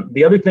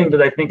 The other thing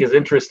that I think is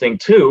interesting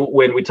too,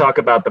 when we talk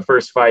about the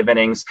first 5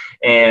 innings,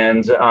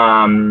 and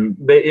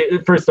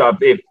first off,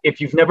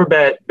 if you've never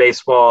bet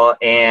baseball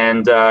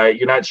and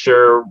you're not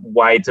sure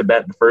why to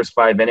bet the first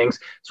 5 innings,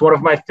 it's one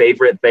of my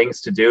favorite things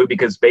to do,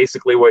 because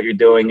basically what you're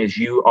doing is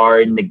you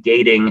are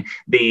negating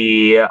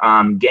the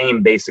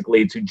game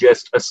basically to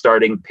just a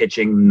starting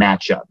pitching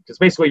matchup, because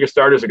basically your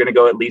starters are going to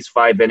go at least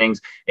 5 innings,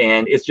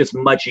 and it's just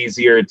much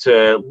easier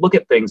to look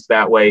at things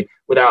that way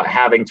without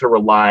having to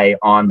rely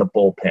on the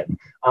bullpen.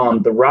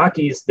 The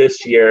Rockies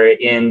this year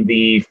in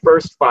the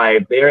first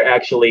 5, they're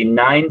actually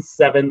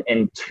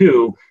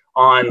 9-7-2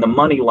 on the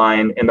money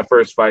line in the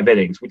first 5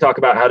 innings. We talk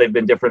about how they've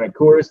been different at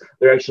Coors.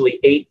 They're actually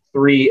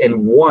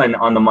 8-3-1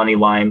 on the money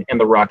line in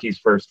the Rockies'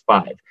 first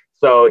 5.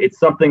 So it's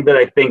something that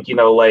I think,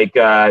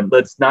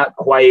 let's not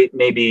quite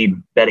maybe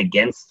bet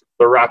against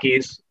the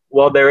Rockies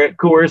while they're at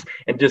Coors,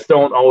 and just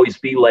don't always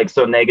be like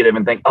so negative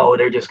and think, oh,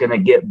 they're just going to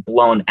get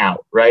blown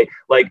out, right?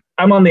 Like,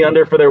 I'm on the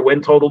under for their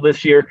win total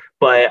this year,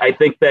 but I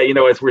think that,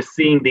 as we're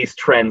seeing these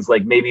trends,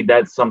 like maybe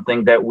that's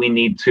something that we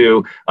need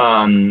to,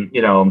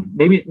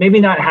 maybe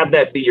not have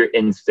that be your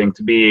instinct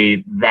to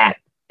be that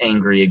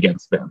angry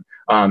against them,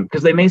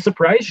 because they may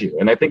surprise you.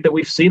 And I think that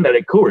we've seen that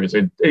at Coors.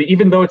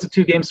 Even though it's a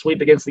 2-game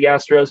sweep against the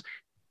Astros,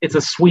 it's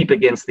a sweep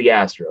against the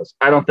Astros.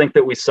 I don't think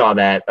that we saw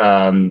that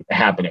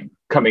happening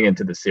coming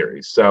into the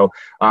series. So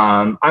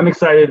I'm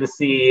excited to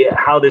see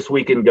how this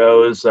weekend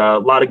goes. A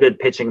lot of good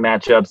pitching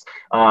matchups,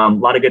 a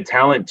lot of good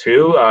talent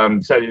too. I'm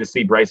excited to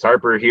see Bryce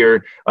Harper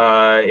here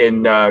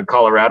in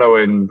Colorado,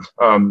 and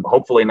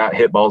hopefully not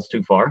hit balls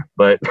too far.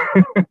 But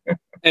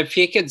if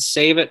he could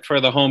save it for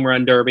the home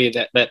run derby,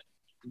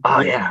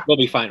 we'll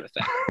be fine with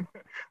that.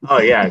 Oh,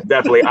 yeah,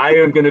 definitely.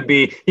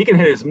 He can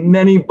hit as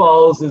many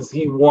balls as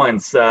he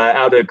wants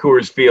out at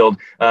Coors Field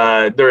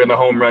during the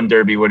home run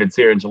derby when it's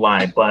here in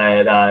July.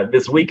 But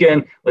this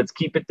weekend, let's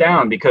keep it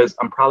down, because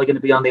I'm probably going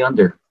to be on the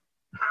under.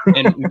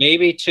 And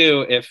maybe,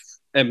 too, if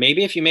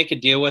you make a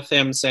deal with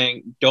him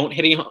saying, don't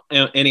hit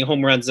any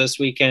home runs this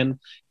weekend,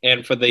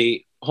 and for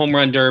the home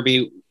run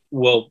derby,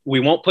 we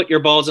won't put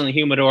your balls in the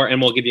humidor,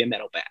 and we'll give you a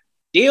metal bat.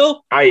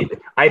 Deal? I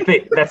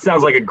think that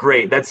sounds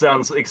that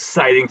sounds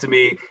exciting to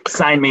me.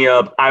 Sign me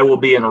up. I will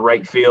be in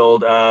right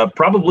field,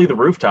 probably the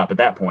rooftop at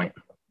that point.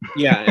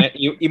 Yeah,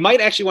 you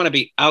might actually want to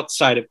be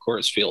outside of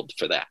Coors Field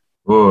for that.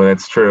 Oh,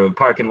 that's true. The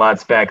parking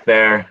lot's back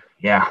there.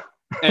 Yeah.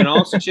 And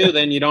also too,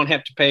 then you don't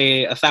have to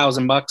pay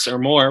 $1,000 or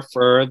more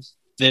for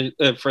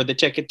the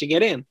ticket to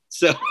get in.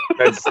 So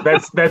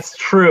that's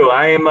true.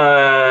 I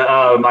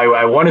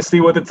want to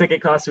see what the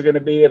ticket costs are going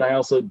to be, and I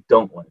also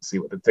don't want to see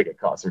what the ticket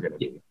costs are going to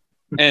be.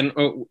 And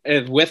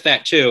with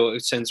that too,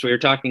 since we were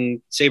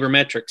talking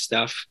sabermetric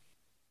stuff,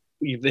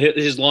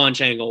 his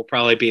launch angle will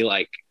probably be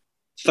like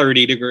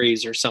 30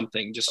 degrees or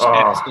something, just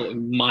absolutely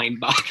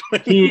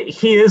mind-boggling.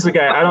 He is a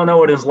guy. I don't know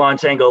what his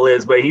launch angle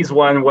is, but he's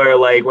one where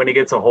like when he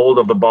gets a hold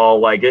of the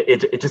ball, like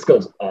it just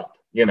goes up,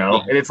 you know.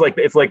 Yeah. And it's like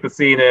the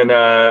scene in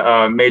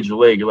Major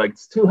League. You're like,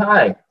 it's too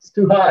high. It's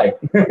too high.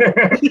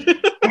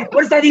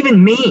 What does that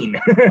even mean?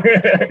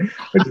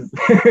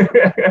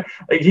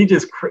 Like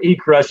he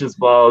crushes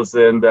balls,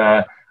 and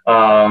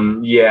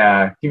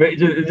yeah,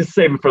 just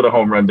save him for the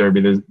home run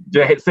derby.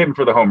 Save him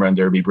for the home run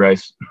derby,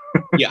 Bryce.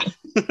 Yeah.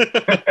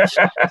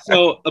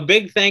 So a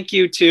big thank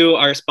you to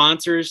our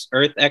sponsors,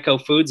 Earth Echo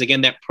Foods. Again,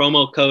 that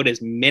promo code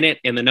is minute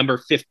and the number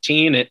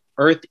 15 at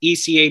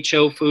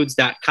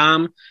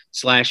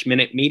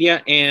earthechofoods.com/minute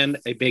media. And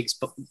a big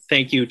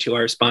thank you to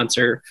our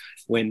sponsor,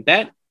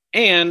 WynnBET.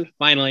 And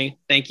finally,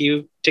 thank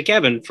you to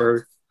Kevin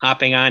for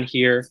hopping on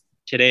here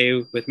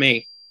today with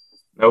me.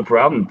 No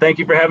problem. Thank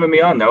you for having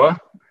me on, Noah.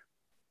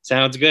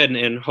 Sounds good.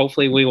 And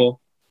hopefully we will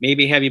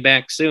maybe have you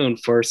back soon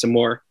for some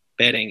more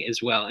betting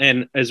as well,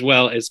 and as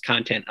well as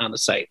content on the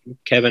site.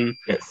 Kevin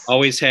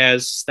always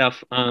has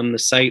stuff on the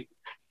site,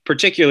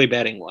 particularly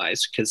betting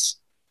wise, because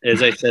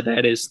as I said,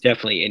 that is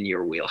definitely in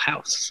your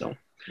wheelhouse. So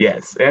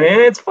yes, and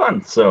it's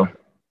fun. So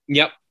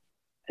yep.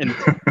 And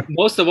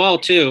most of all,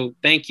 too,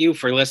 thank you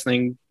for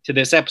listening to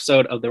this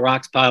episode of the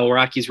Roxpile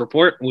Rockies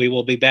Report. We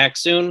will be back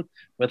soon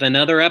with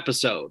another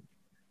episode.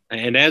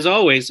 And as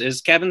always,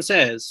 as Kevin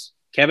says,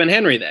 Kevin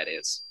Henry, that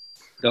is,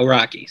 go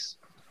Rockies.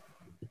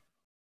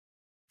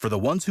 For the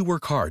ones who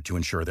work hard to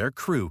ensure their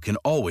crew can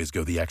always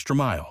go the extra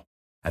mile,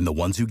 and the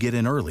ones who get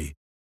in early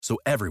so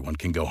everyone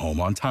can go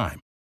home on time,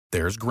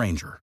 there's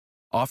Grainger,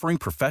 offering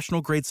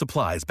professional-grade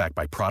supplies backed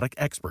by product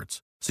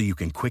experts so you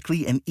can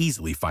quickly and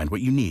easily find what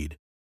you need.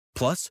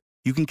 Plus,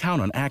 you can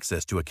count on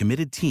access to a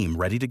committed team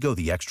ready to go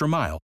the extra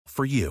mile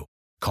for you.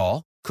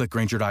 Call, click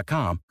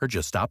Grainger.com, or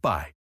just stop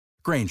by.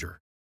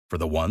 Grainger, for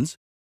the ones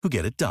who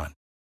get it done.